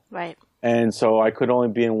people. Right. And so I could only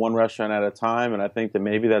be in one restaurant at a time. And I think that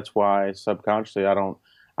maybe that's why subconsciously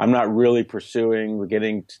I'm not really pursuing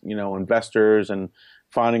getting, investors and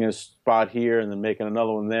finding a spot here and then making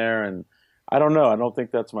another one there. And I don't know. I don't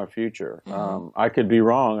think that's my future. I could be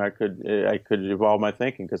wrong. I could evolve my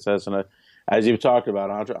thinking, because as you've talked about,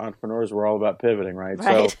 entrepreneurs, we're all about pivoting, right?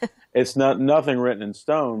 So it's nothing written in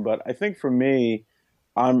stone. But I think for me,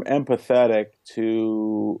 I'm empathetic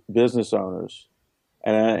to business owners.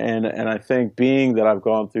 And I think, being that I've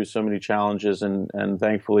gone through so many challenges and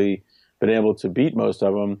thankfully been able to beat most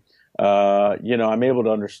of them, I'm able to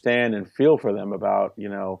understand and feel for them about,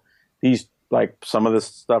 these, like, some of this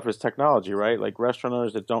stuff is technology, right? Like restaurant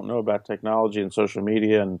owners that don't know about technology and social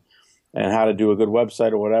media and how to do a good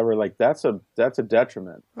website or whatever, like that's a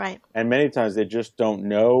detriment. Right. And many times they just don't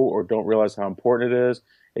know or don't realize how important it is.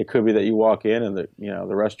 It could be that you walk in and the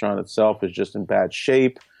restaurant itself is just in bad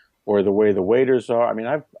shape, or the way the waiters are. I mean,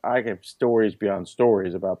 I have stories beyond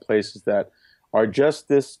stories about places that are just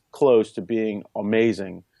this close to being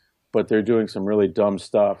amazing, but they're doing some really dumb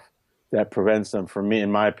stuff that prevents them, from me,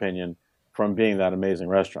 in my opinion, from being that amazing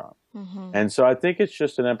restaurant. And so I think it's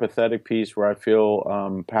just an empathetic piece where I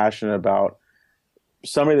feel passionate about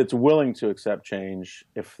somebody that's willing to accept change.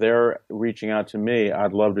 If they're reaching out to me,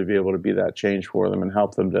 I'd love to be able to be that change for them and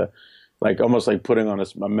help them to, almost like putting on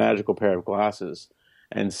a magical pair of glasses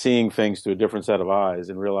and seeing things through a different set of eyes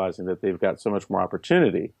and realizing that they've got so much more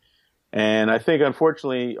opportunity. And I think,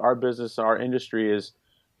 unfortunately, our business, our industry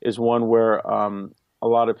is one where a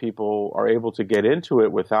lot of people are able to get into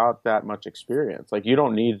it without that much experience. Like, you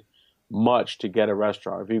don't need much to get a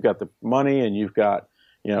restaurant. If you've got the money and you've got,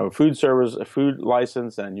 food service, a food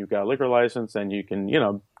license, and you've got a liquor license, and you can,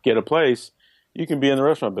 get a place, you can be in the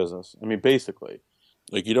restaurant business. I mean, basically,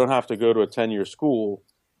 like, you don't have to go to a 10-year school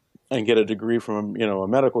and get a degree from, a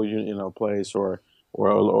medical, place or a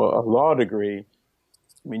law degree.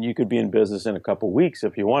 I mean, you could be in business in a couple weeks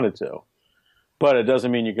if you wanted to, but it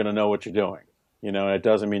doesn't mean you're going to know what you're doing. It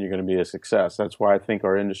doesn't mean you're going to be a success. That's why I think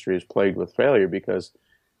our industry is plagued with failure, because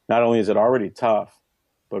not only is it already tough,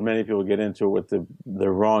 but many people get into it with the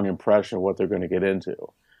wrong impression of what they're going to get into.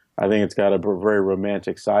 I think it's got a very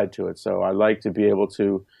romantic side to it. So I like to be able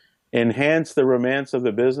to enhance the romance of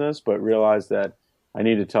the business, but realize that I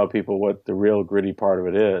need to tell people what the real gritty part of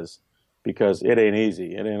it is, because it ain't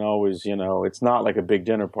easy. It ain't always, it's not like a big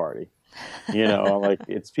dinner party. Like,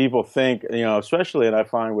 it's, people think, especially, and I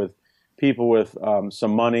find with people with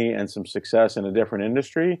some money and some success in a different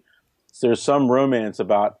industry, there's some romance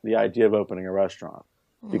about the idea of opening a restaurant,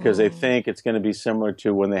 because they think it's going to be similar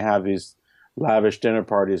to when they have these lavish dinner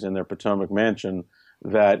parties in their Potomac mansion,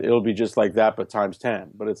 that it'll be just like that, but times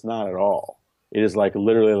 10. But it's not at all. it is like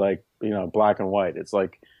literally like, black and white. It's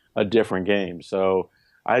like a different game. So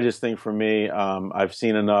I just think for me, I've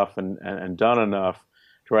seen enough and done enough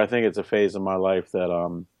to where I think it's a phase of my life that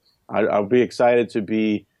I'll be excited to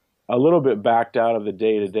be a little bit backed out of the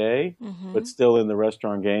day to day, but still in the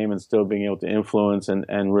restaurant game and still being able to influence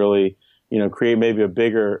and really, create maybe a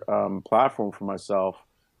bigger platform for myself,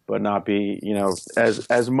 but not be,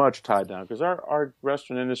 as much tied down. Because our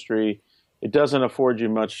restaurant industry, it doesn't afford you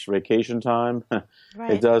much vacation time.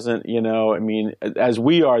 Right. It doesn't, I mean, as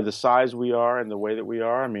we are, the size we are and the way that we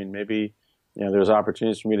are, I mean, maybe, there's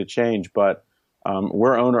opportunities for me to change, but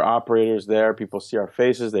we're owner operators there. People see our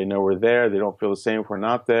faces. They know we're there. They don't feel the same if we're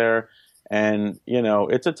not there. And,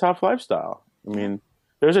 it's a tough lifestyle. I mean,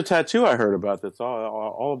 there's a tattoo I heard about that's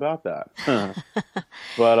all about that.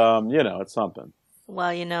 But, it's something.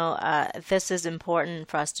 Well, this is important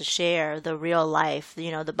for us to share the real life,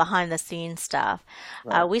 the behind the scenes stuff.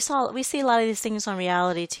 Right. We see a lot of these things on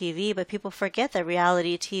reality TV, but people forget that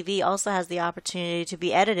reality TV also has the opportunity to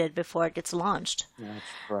be edited before it gets launched. Yeah,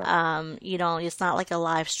 that's right. It's not like a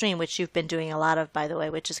live stream, which you've been doing a lot of, by the way,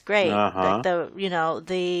 which is great. Uh-huh. Like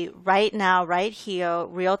the right now, right here,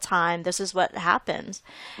 real time, this is what happens.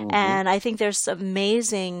 And I think there's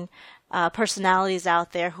amazing personalities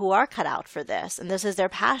out there who are cut out for this, and this is their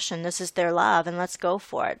passion, this is their love, and let's go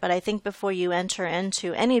for it. But I think before you enter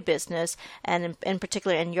into any business, and in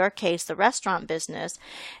particular in your case, the restaurant business,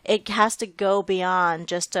 it has to go beyond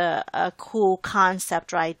just a cool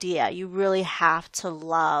concept or idea. You really have to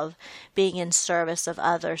love being in service of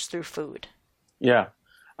others through food. Yeah.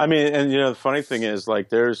 I mean, and the funny thing is, like,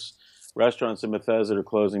 there's restaurants in Bethesda that are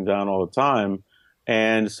closing down all the time.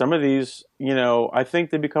 And some of these, I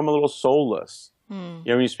think they become a little soulless. When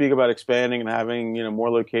you speak about expanding and having,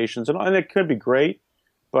 more locations, and it could be great,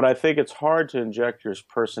 but I think it's hard to inject your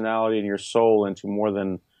personality and your soul into more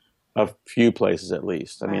than a few places at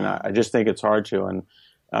least. I mean, I just think it's hard to.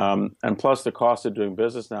 And plus the cost of doing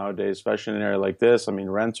business nowadays, especially in an area like this, I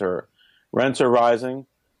mean, rents are rising.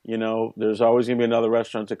 There's always going to be another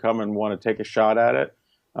restaurant to come and want to take a shot at it.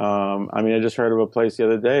 I mean, I just heard of a place the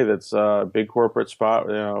other day that's a big corporate spot.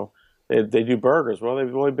 They do burgers. Well,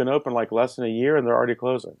 they've only been open like less than a year, and they're already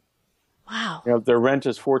closing. Wow. Their rent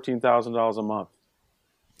is $14,000 a month.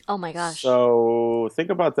 Oh my gosh. So think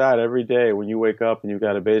about that every day when you wake up and you've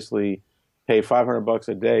got to basically pay $500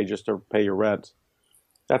 a day just to pay your rent.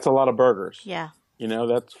 That's a lot of burgers. Yeah.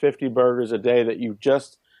 That's 50 burgers a day that you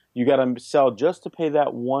got to sell just to pay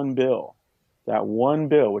that one bill. That one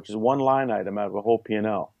bill, which is one line item out of a whole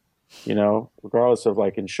P&L, regardless of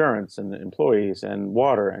like insurance and employees and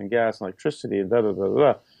water and gas and electricity and da da da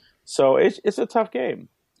da. So it's a tough game.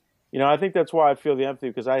 I think that's why I feel the empathy,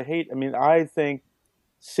 because I think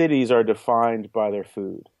cities are defined by their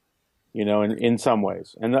food, in some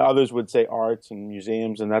ways, and the others would say arts and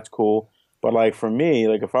museums, and that's cool. But like for me,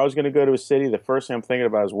 like if I was going to go to a city, the first thing I'm thinking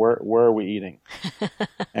about is where are we eating,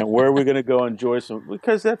 and where are we going to go enjoy some?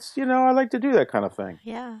 Because that's I like to do that kind of thing.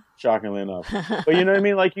 Yeah. Shockingly enough, but you know what I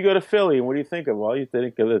mean. Like you go to Philly, and what do you think of? Well, you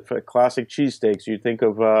think of the classic cheesesteaks. You think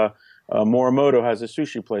of Morimoto has a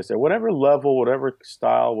sushi place there. Whatever level, whatever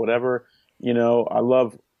style, whatever I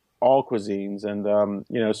love all cuisines, and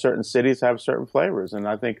certain cities have certain flavors, and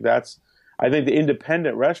I think the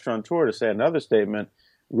independent restaurateur, to say another statement,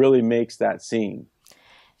 really makes that scene.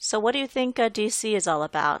 So what do you think DC is all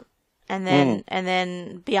about? And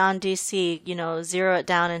then beyond DC, zero it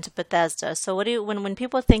down into Bethesda. So what when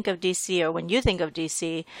people think of DC, or when you think of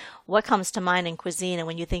DC, what comes to mind in cuisine? And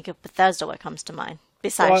when you think of Bethesda, what comes to mind?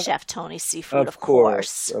 Besides Chef Tony's seafood, of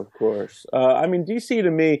course. Of course. I mean, DC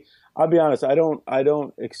to me, I'll be honest, I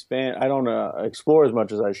don't explore as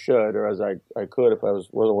much as I should, or as I could if I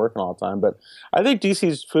wasn't working all the time. But I think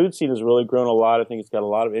DC's food scene has really grown a lot. I think it's got a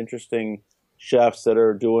lot of interesting chefs that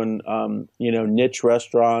are doing, niche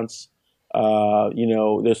restaurants.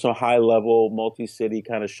 There's some high level multi-city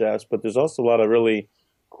kind of chefs, but there's also a lot of really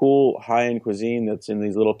cool high-end cuisine that's in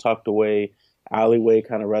these little tucked away alleyway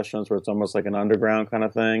kind of restaurants where it's almost like an underground kind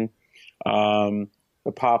of thing.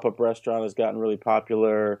 The pop-up restaurant has gotten really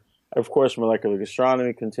popular. Of course, molecular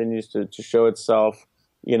gastronomy continues to show itself.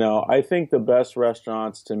 I think the best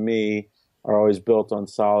restaurants to me are always built on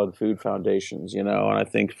solid food foundations, and I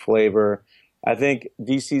think flavor. I think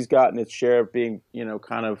DC's gotten its share of being,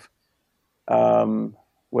 kind of,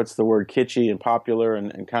 what's the word, kitschy and popular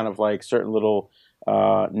and kind of like certain little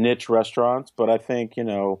niche restaurants. But I think,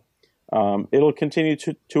 it'll continue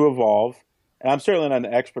to evolve. And I'm certainly not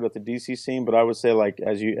an expert at the DC scene, but I would say, like,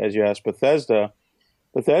 as you asked,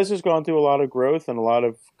 Bethesda's gone through a lot of growth and a lot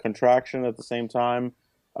of contraction at the same time.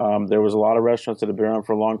 There was a lot of restaurants that had been around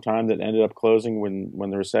for a long time that ended up closing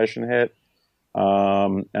when the recession hit.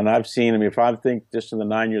 And I've seen, I mean, if I think just in the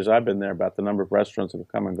 9 years I've been there about the number of restaurants that have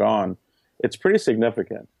come and gone, it's pretty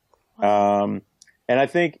significant. And I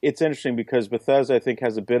think it's interesting because Bethesda, I think,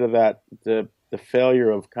 has a bit of that, the failure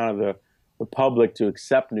of kind of the public to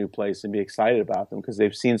accept new places and be excited about them because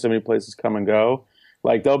they've seen so many places come and go.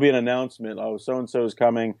 Like there'll be an announcement, oh, so-and-so is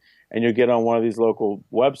coming, and you get on one of these local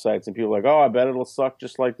websites and people are like, oh, I bet it'll suck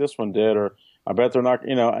just like this one did, or I bet they're not,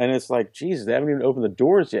 and it's like, Jesus, they haven't even opened the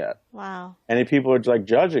doors yet. Wow. And then people are like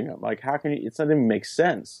judging them. Like, how can you, it doesn't even make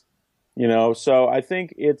sense, So I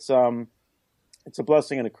think it's a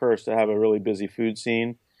blessing and a curse to have a really busy food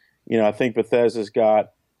scene. I think Bethesda's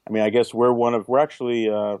got, I mean, I guess we're actually,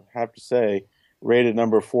 have to say, rated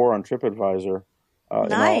number 4 on TripAdvisor.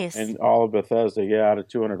 Nice. In all of Bethesda, out of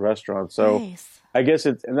 200 restaurants. So nice. I guess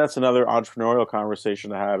and that's another entrepreneurial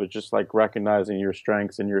conversation to have. It's just like recognizing your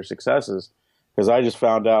strengths and your successes. Because I just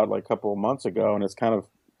found out like a couple of months ago, and it's kind of,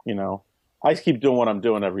 I keep doing what I'm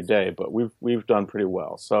doing every day, but we've done pretty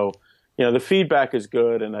well. So, the feedback is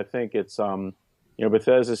good, and I think it's,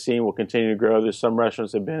 Bethesda's scene will continue to grow. There's some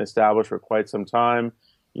restaurants that have been established for quite some time.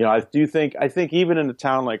 I think even in a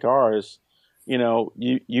town like ours,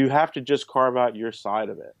 you have to just carve out your side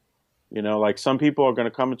of it. Like some people are going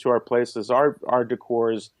to come into our places. Our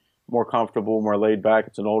decor is more comfortable, more laid back.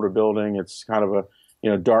 It's an older building. It's kind of a,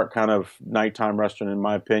 dark kind of nighttime restaurant, in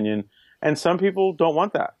my opinion. And some people don't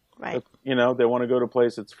want that. Right. They want to go to a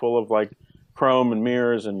place that's full of like chrome and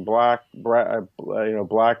mirrors and black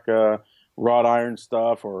wrought iron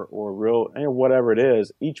stuff or real, whatever it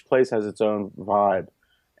is. Each place has its own vibe.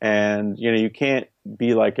 And, you can't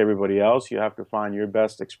be like everybody else. You have to find your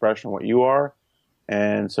best expression of what you are.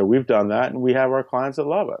 And so we've done that, and we have our clients that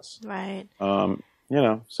love us. Right.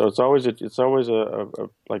 So it's always a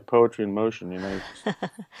like poetry in motion,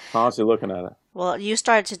 constantly looking at it. Well, you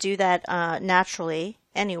started to do that naturally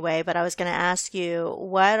anyway, but I was going to ask you,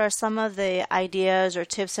 what are some of the ideas or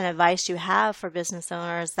tips and advice you have for business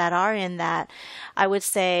owners that are in that, I would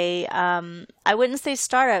say, I wouldn't say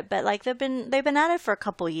startup, but like they've been at it for a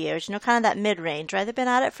couple years, kind of that mid-range, right? They've been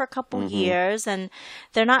at it for a couple years and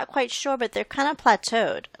they're not quite sure, but they're kind of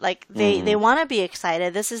plateaued. Like they want to be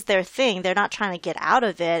excited. This is their thing. They're not trying to get out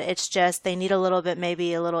of it. It's just they need a little bit,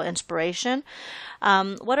 maybe a little inspiration.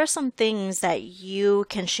 What are some things that you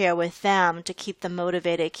can share with them to keep them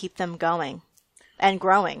motivated, keep them going and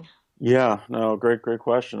growing? Yeah, no, great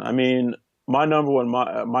question. I mean, my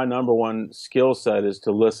number one skill set is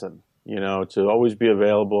to listen, to always be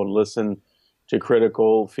available and listen to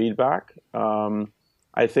critical feedback.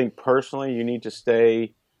 I think personally you need to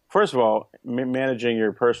stay, first of all, managing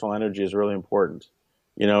your personal energy is really important.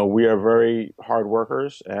 We are very hard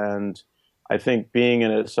workers, and I think being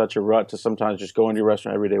in such a rut to sometimes just go into your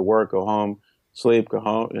restaurant every day, work, go home, sleep, go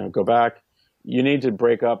home, go back. You need to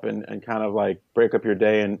break up and kind of like break up your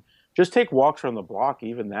day and just take walks around the block.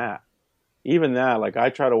 Even that, like I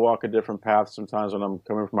try to walk a different path sometimes when I'm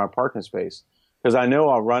coming from my parking space because I know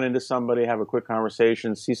I'll run into somebody, have a quick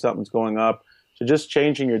conversation, see something's going up. So just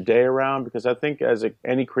changing your day around, because I think as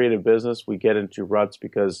any creative business, we get into ruts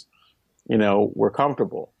because, we're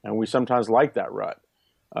comfortable and we sometimes like that rut.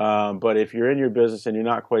 But if you're in your business and you're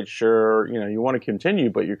not quite sure, you want to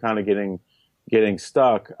continue, but you're kind of getting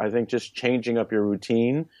stuck, I think just changing up your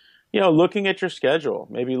routine, looking at your schedule,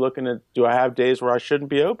 maybe looking at, do I have days where I shouldn't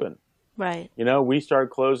be open? Right. We started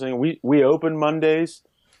closing. We opened Mondays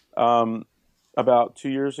about 2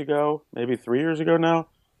 years ago, maybe 3 years ago now.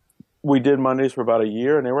 We did Mondays for about a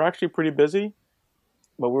year, and they were actually pretty busy,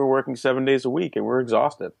 but we were working 7 days a week, and we were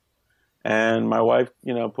exhausted. And my wife,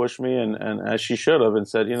 pushed me, and as she should have, and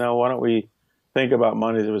said, why don't we think about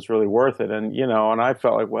Mondays if it's really worth it? And, and I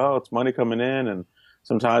felt like, well, it's money coming in, and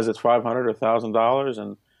sometimes it's $500 or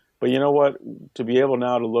 $1,000. But you know what? To be able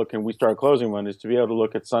now to look, and we start closing Mondays, to be able to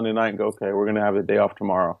look at Sunday night and go, okay, we're going to have the day off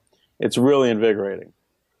tomorrow. It's really invigorating.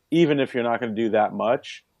 Even if you're not going to do that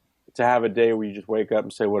much, to have a day where you just wake up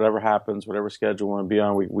and say, whatever happens, whatever schedule we want to be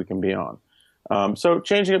on, we can be on. So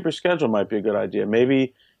changing up your schedule might be a good idea.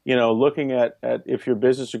 Maybe, looking at if your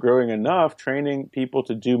business is growing enough, training people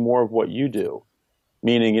to do more of what you do,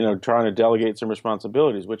 meaning, trying to delegate some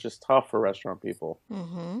responsibilities, which is tough for restaurant people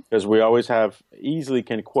because we always easily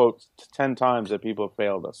can quote 10 times that people have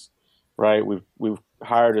failed us, right? We've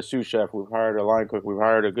hired a sous chef, we've hired a line cook, we've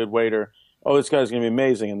hired a good waiter. Oh, this guy's going to be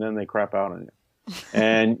amazing. And then they crap out on you.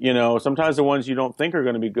 And, sometimes the ones you don't think are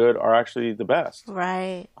going to be good are actually the best.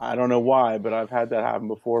 Right. I don't know why, but I've had that happen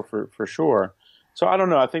before for sure. So I don't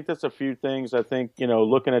know. I think that's a few things. I think,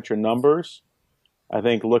 looking at your numbers, I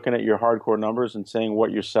think looking at your hardcore numbers and saying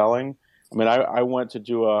what you're selling. I mean, I went to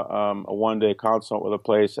do a one-day consult with a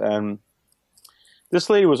place, and this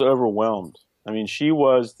lady was overwhelmed. I mean, she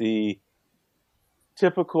was the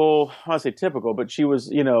typical, I want to say typical, but she was,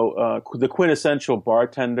 the quintessential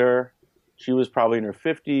bartender. She was probably in her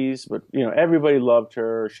 50s, but, everybody loved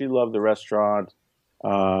her. She loved the restaurant.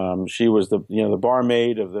 She was the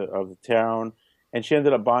barmaid of the town, and she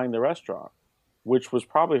ended up buying the restaurant, which was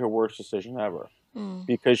probably her worst decision ever,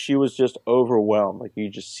 because she was just overwhelmed. Like, you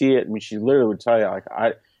just see it. I mean, she literally would tell you, like,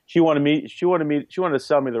 she wanted to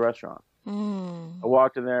sell me the restaurant. I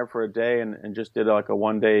walked in there for a day and just did like a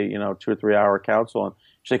 1 day, 2 or 3 hour counsel. And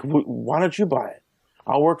she's like, why don't you buy it?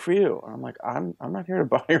 I'll work for you. And I'm like, I'm not here to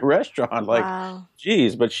buy your restaurant. Like, wow.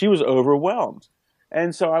 Geez, but she was overwhelmed.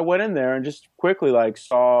 And so I went in there and just quickly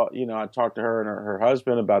saw, I talked to her and her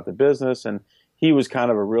husband about the business, and he was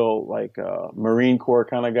kind of a real Marine Corps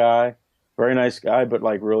kind of guy, very nice guy, but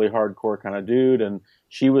like really hardcore kind of dude. And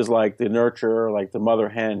she was like the nurturer, like the mother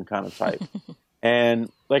hen kind of type.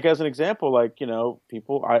 And like, as an example,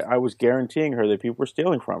 people, I was guaranteeing her that people were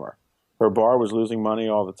stealing from her. Her bar was losing money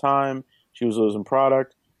all the time. She was losing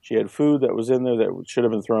product. She had food that was in there that should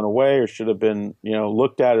have been thrown away or should have been,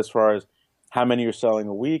 looked at as far as how many you're selling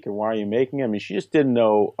a week and why are you making it. I mean, she just didn't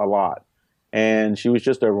know a lot, and she was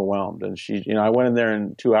just overwhelmed. And she, I went in there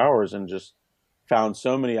in 2 hours and just found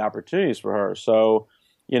so many opportunities for her. So,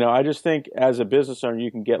 I just think as a business owner, you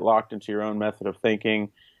can get locked into your own method of thinking.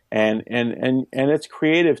 And it's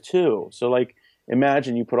creative too. So like,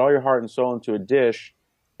 imagine you put all your heart and soul into a dish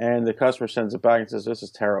and the customer sends it back and says, this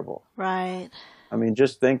is terrible. Right. I mean,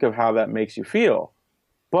 just think of how that makes you feel.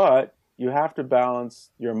 But you have to balance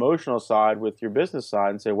your emotional side with your business side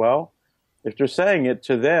and say, well, if they're saying it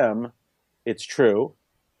to them, it's true.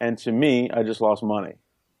 And to me, I just lost money.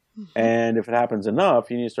 And if it happens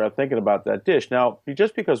enough, you need to start thinking about that dish. Now,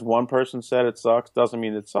 just because one person said it sucks doesn't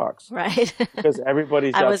mean it sucks. Right. Because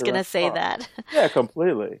everybody's I was going to say that. Yeah,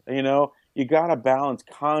 completely. You got to balance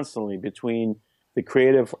constantly between the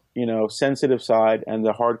creative, sensitive side and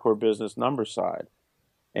the hardcore business number side.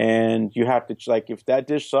 And you have to, like, if that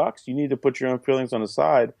dish sucks, you need to put your own feelings on the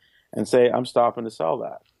side and say, I'm stopping to sell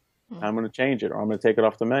that. I'm going to change it, or I'm going to take it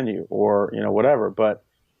off the menu, or, whatever. But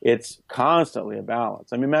it's constantly a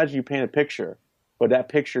balance. I mean, imagine you paint a picture, but that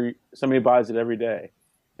picture, somebody buys it every day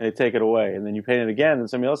and they take it away. And then you paint it again and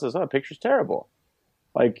somebody else says, oh, the picture's terrible.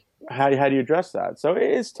 Like, how do you address that? So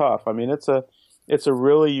it's tough. I mean, it's a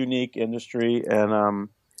really unique industry. And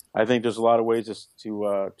I think there's a lot of ways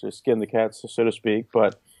to skin the cat, so to speak.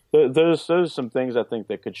 But those are some things I think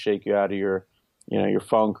that could shake you out of your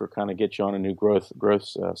funk or kind of get you on a new growth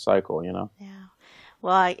cycle, Yeah.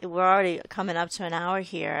 Well, we're already coming up to an hour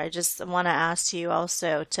here. I just want to ask you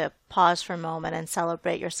also to pause for a moment and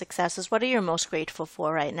celebrate your successes. What are you most grateful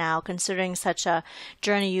for right now, considering such a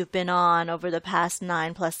journey you've been on over the past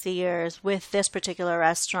 9+ years with this particular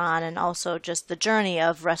restaurant, and also just the journey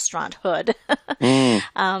of restauranthood?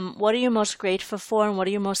 What are you most grateful for, and what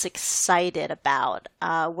are you most excited about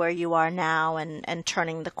where you are now and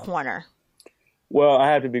turning the corner? Well, I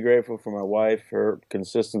have to be grateful for my wife. Her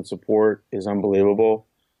consistent support is unbelievable.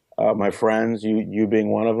 My friends, you being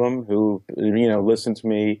one of them, who listen to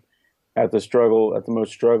me at the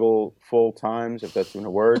most struggleful times, if that's even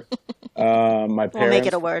a word. My parents, we'll make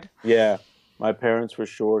it a word. Yeah, my parents for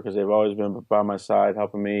sure, because they've always been by my side,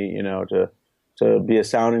 helping me, to be a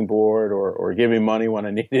sounding board or give me money when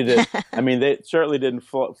I needed it. I mean, they certainly didn't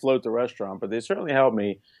float the restaurant, but they certainly helped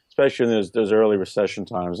me, especially in those early recession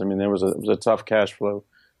times. I mean, it was a tough cash flow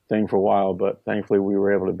thing for a while, but thankfully we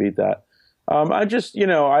were able to beat that. I just,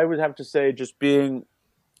 I would have to say just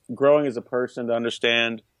growing as a person to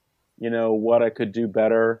understand, what I could do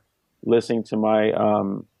better, listening to my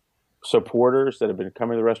supporters that have been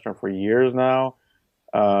coming to the restaurant for years now.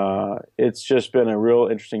 It's just been a real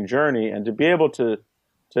interesting journey, and to be able to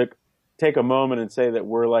take a moment and say that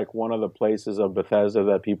we're like one of the places of Bethesda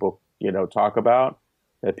that people, talk about,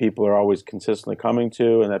 that people are always consistently coming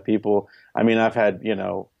to, and that people, I mean, I've had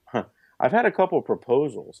a couple of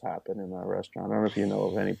proposals happen in our restaurant. I don't know if you know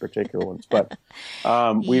of any particular ones, but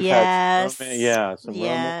we've had so many, some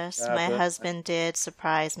yes, my husband did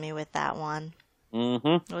surprise me with that one.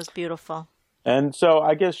 Mm-hmm. It was beautiful. And so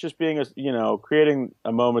I guess just being creating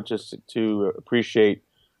a moment just to appreciate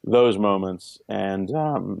those moments, and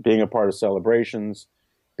being a part of celebrations,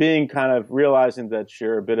 being kind of realizing that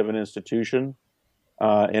you're a bit of an institution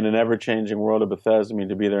in an ever-changing world of Bethesda. I mean,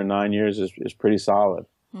 to be there 9 years is pretty solid.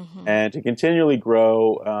 Mm-hmm. And to continually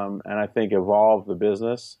grow and I think evolve the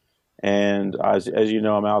business. And as you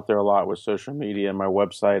know, I'm out there a lot with social media and my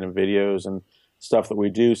website and videos and stuff that we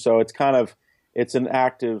do. So it's an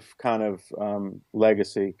active kind of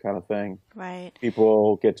legacy kind of thing. Right.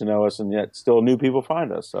 People get to know us, and yet still new people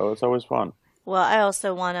find us. So it's always fun. Well, I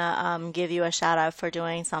also want to give you a shout out for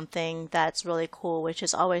doing something that's really cool, which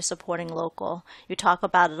is always supporting local. You talk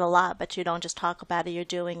about it a lot, but you don't just talk about it, you're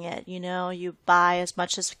doing it. You know, you buy as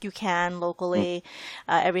much as you can locally.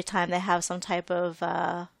 Every time they have some type of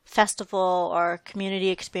festival or community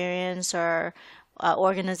experience or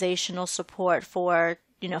organizational support for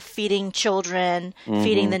feeding children,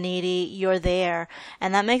 feeding the needy, you're there.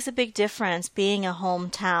 And that makes a big difference being a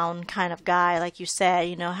hometown kind of guy, like you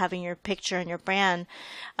said, having your picture and your brand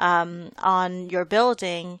on your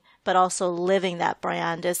building, but also living that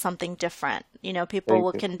brand is something different.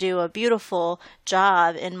 People can do a beautiful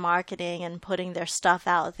job in marketing and putting their stuff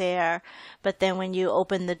out there, but then when you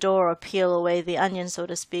open the door or peel away the onion, so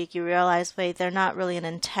to speak, you realize, wait, they're not really in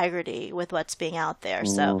integrity with what's being out there.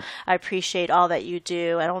 So I appreciate all that you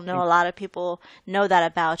do. I don't know a lot of people know that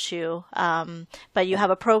about you, but you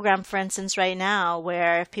have a program, for instance, right now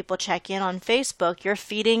where if people check in on Facebook, you're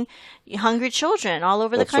feeding hungry children all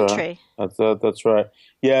over the country. That's right.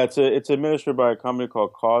 Yeah, it's administered by a company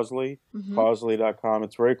called Causley, Causley.com.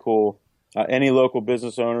 It's very cool. Any local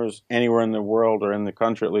business owners anywhere in the world or in the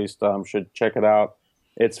country at least should check it out.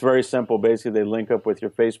 It's very simple. Basically, they link up with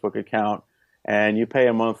your Facebook account, and you pay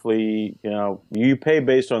a monthly. You pay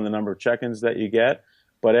based on the number of check-ins that you get,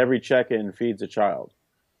 but every check-in feeds a child,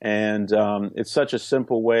 and it's such a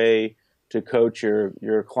simple way to coach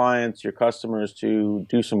your clients, your customers to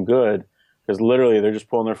do some good. Because literally they're just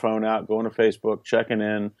pulling their phone out, going to Facebook, checking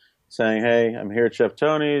in, saying, hey, I'm here at Chef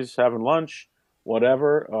Tony's, having lunch,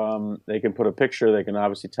 whatever. They can put a picture. They can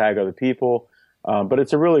obviously tag other people. But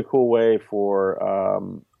it's a really cool way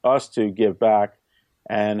for us to give back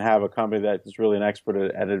and have a company that is really an expert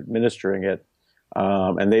at administering it.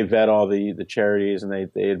 And they vet all the charities and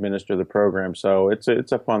they administer the program. So it's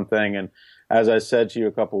a fun thing. And as I said to you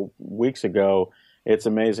a couple weeks ago, it's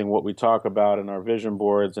amazing what we talk about in our vision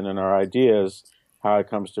boards and in our ideas, how it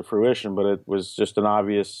comes to fruition. But it was just an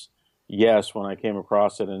obvious yes when I came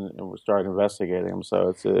across it and started investigating them.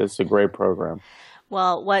 So it's a great program.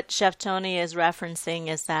 Well, what Chef Tony is referencing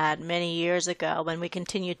is that many years ago, when we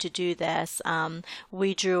continued to do this,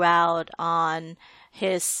 we drew out on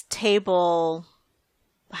his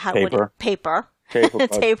paper. Table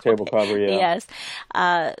cover, yeah. Yes.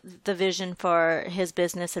 The vision for his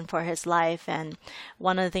business and for his life. And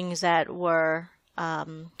one of the things that were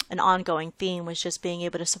an ongoing theme was just being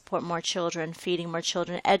able to support more children, feeding more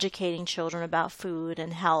children, educating children about food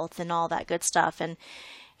and health and all that good stuff. And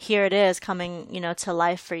here it is coming, to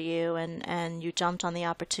life for you, and you jumped on the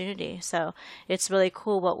opportunity. So it's really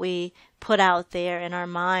cool what we put out there in our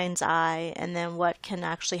mind's eye and then what can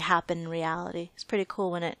actually happen in reality. It's pretty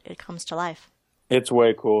cool when it comes to life. It's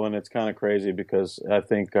way cool, and it's kind of crazy because I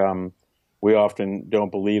think we often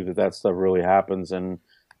don't believe that stuff really happens. And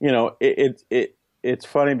it's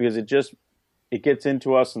funny because it gets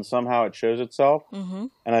into us and somehow it shows itself. And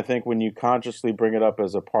I think when you consciously bring it up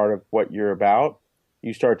as a part of what you're about,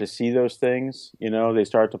 you start to see those things. They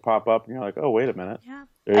start to pop up, and you're like, oh, wait a minute. Yeah,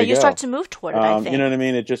 there you go. Start to move toward it. I think. You know what I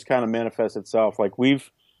mean? It just kind of manifests itself. Like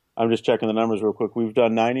I'm just checking the numbers real quick. We've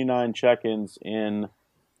done 99 check-ins in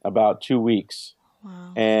about 2 weeks.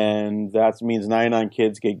 Wow. And that means 99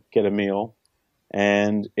 kids get a meal,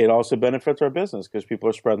 and it also benefits our business because people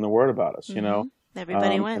are spreading the word about us.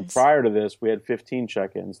 Everybody wins. And prior to this, we had 15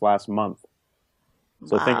 check-ins last month.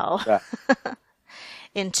 So think about that.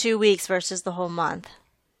 In 2 weeks versus the whole month.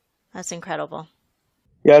 That's incredible.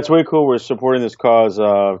 Yeah, it's way cool. We're supporting this cause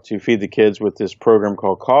to feed the kids with this program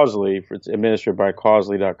called Causley. It's administered by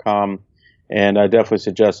Causley.com. And I definitely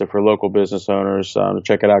suggest it for local business owners to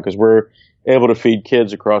check it out because we're able to feed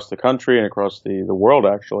kids across the country and across the world,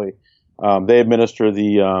 actually. They administer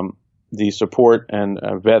the support and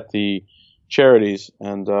vet the charities.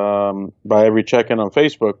 And by every check-in on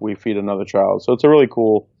Facebook, we feed another child. So it's a really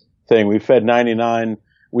cool thing. We've fed 99.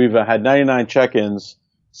 We've had 99 check-ins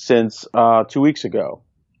since 2 weeks ago.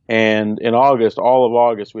 And in August, all of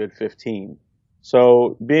August, we had 15.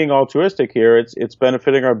 So being altruistic here, it's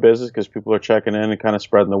benefiting our business because people are checking in and kind of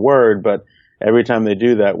spreading the word. But every time they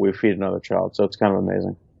do that, we feed another child. So it's kind of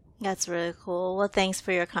amazing. That's really cool. Well, thanks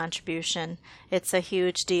for your contribution. It's a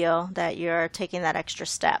huge deal that you're taking that extra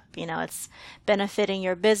step. It's benefiting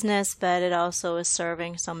your business, but it also is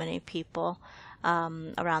serving so many people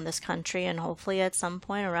around this country and hopefully at some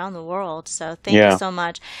point around the world. So thank you so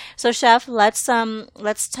much. So Chef, let's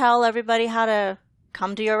tell everybody how to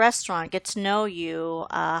come to your restaurant, get to know you,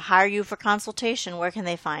 hire you for consultation. Where can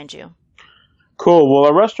they find you? Cool. Well,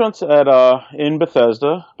 our restaurant's in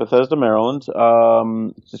Bethesda, Maryland.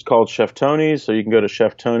 It's called Chef Tony's, so you can go to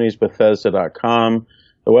ChefTony'sBethesda.com.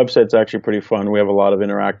 The website's actually pretty fun. We have a lot of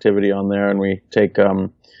interactivity on there, and we take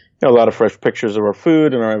a lot of fresh pictures of our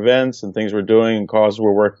food and our events and things we're doing and causes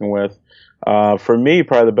we're working with. For me,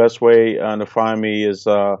 probably the best way to find me is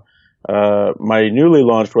my newly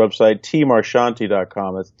launched website,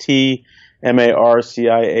 tmarciante.com. It's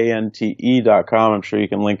TMARCIANTE.com. I'm sure you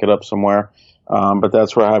can link it up somewhere. But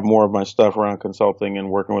that's where I have more of my stuff around consulting and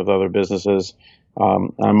working with other businesses.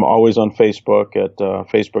 I'm always on Facebook at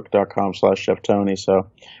facebook.com/Chef Tony. So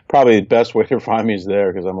probably the best way to find me is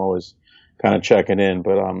there because I'm always kind of checking in.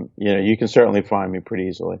 But, you can certainly find me pretty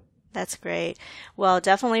easily. That's great. Well,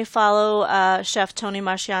 definitely follow Chef Tony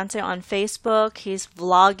Marciante on Facebook. He's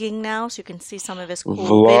vlogging now, so you can see some of his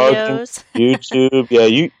cool videos. YouTube. Yeah,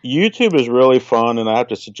 YouTube is really fun, and I have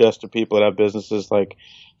to suggest to people that have businesses, like,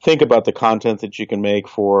 think about the content that you can make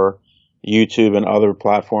for YouTube and other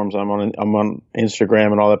platforms. I'm on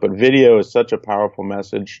Instagram and all that, but video is such a powerful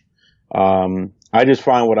message. I just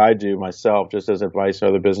find what I do myself, just as advice to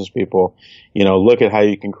other business people, look at how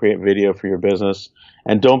you can create video for your business.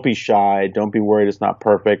 And don't be shy. Don't be worried it's not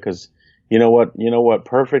perfect because you know what?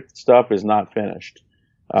 Perfect stuff is not finished.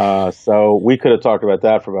 So we could have talked about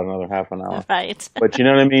that for about another half an hour. Right. But you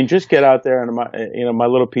know what I mean? Just get out there. And my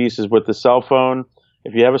little piece is with the cell phone.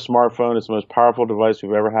 If you have a smartphone, it's the most powerful device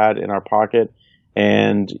we've ever had in our pocket.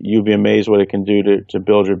 And you'll be amazed what it can do to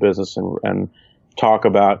build your business and talk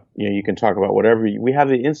about, you can talk about whatever. We have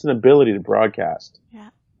the instant ability to broadcast. Yeah.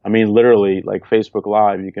 I mean, literally, like Facebook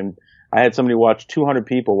Live, I had somebody 200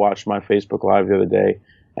 people watch my Facebook Live the other day,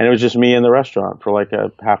 and it was just me in the restaurant for like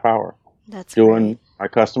a half hour. That's doing great. My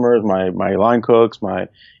customers, my line cooks, so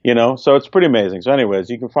it's pretty amazing. So anyways,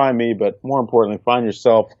 you can find me, but more importantly, find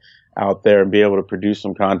yourself out there and be able to produce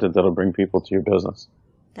some content that'll bring people to your business.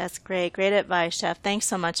 That's great. Great advice, Chef. Thanks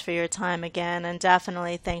so much for your time again. And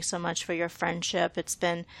definitely thanks so much for your friendship. It's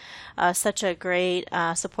been such a great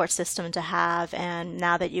support system to have. And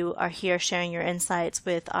now that you are here sharing your insights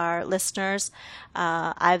with our listeners,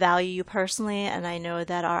 I value you personally. And I know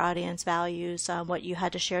that our audience values what you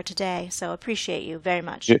had to share today. So appreciate you very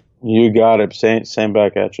much. You got it. Same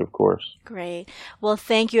back at you, of course. Great. Well,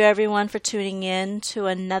 thank you everyone for tuning in to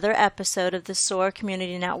another episode of the SOAR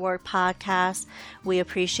Community Network podcast. We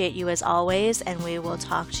appreciate you as always, and we will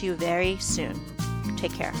talk to you very soon.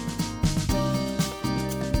 Take care.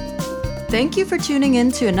 Thank you for tuning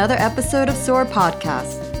in to another episode of SOAR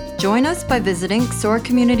podcast. Join us by visiting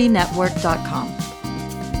soarcommunitynetwork.com.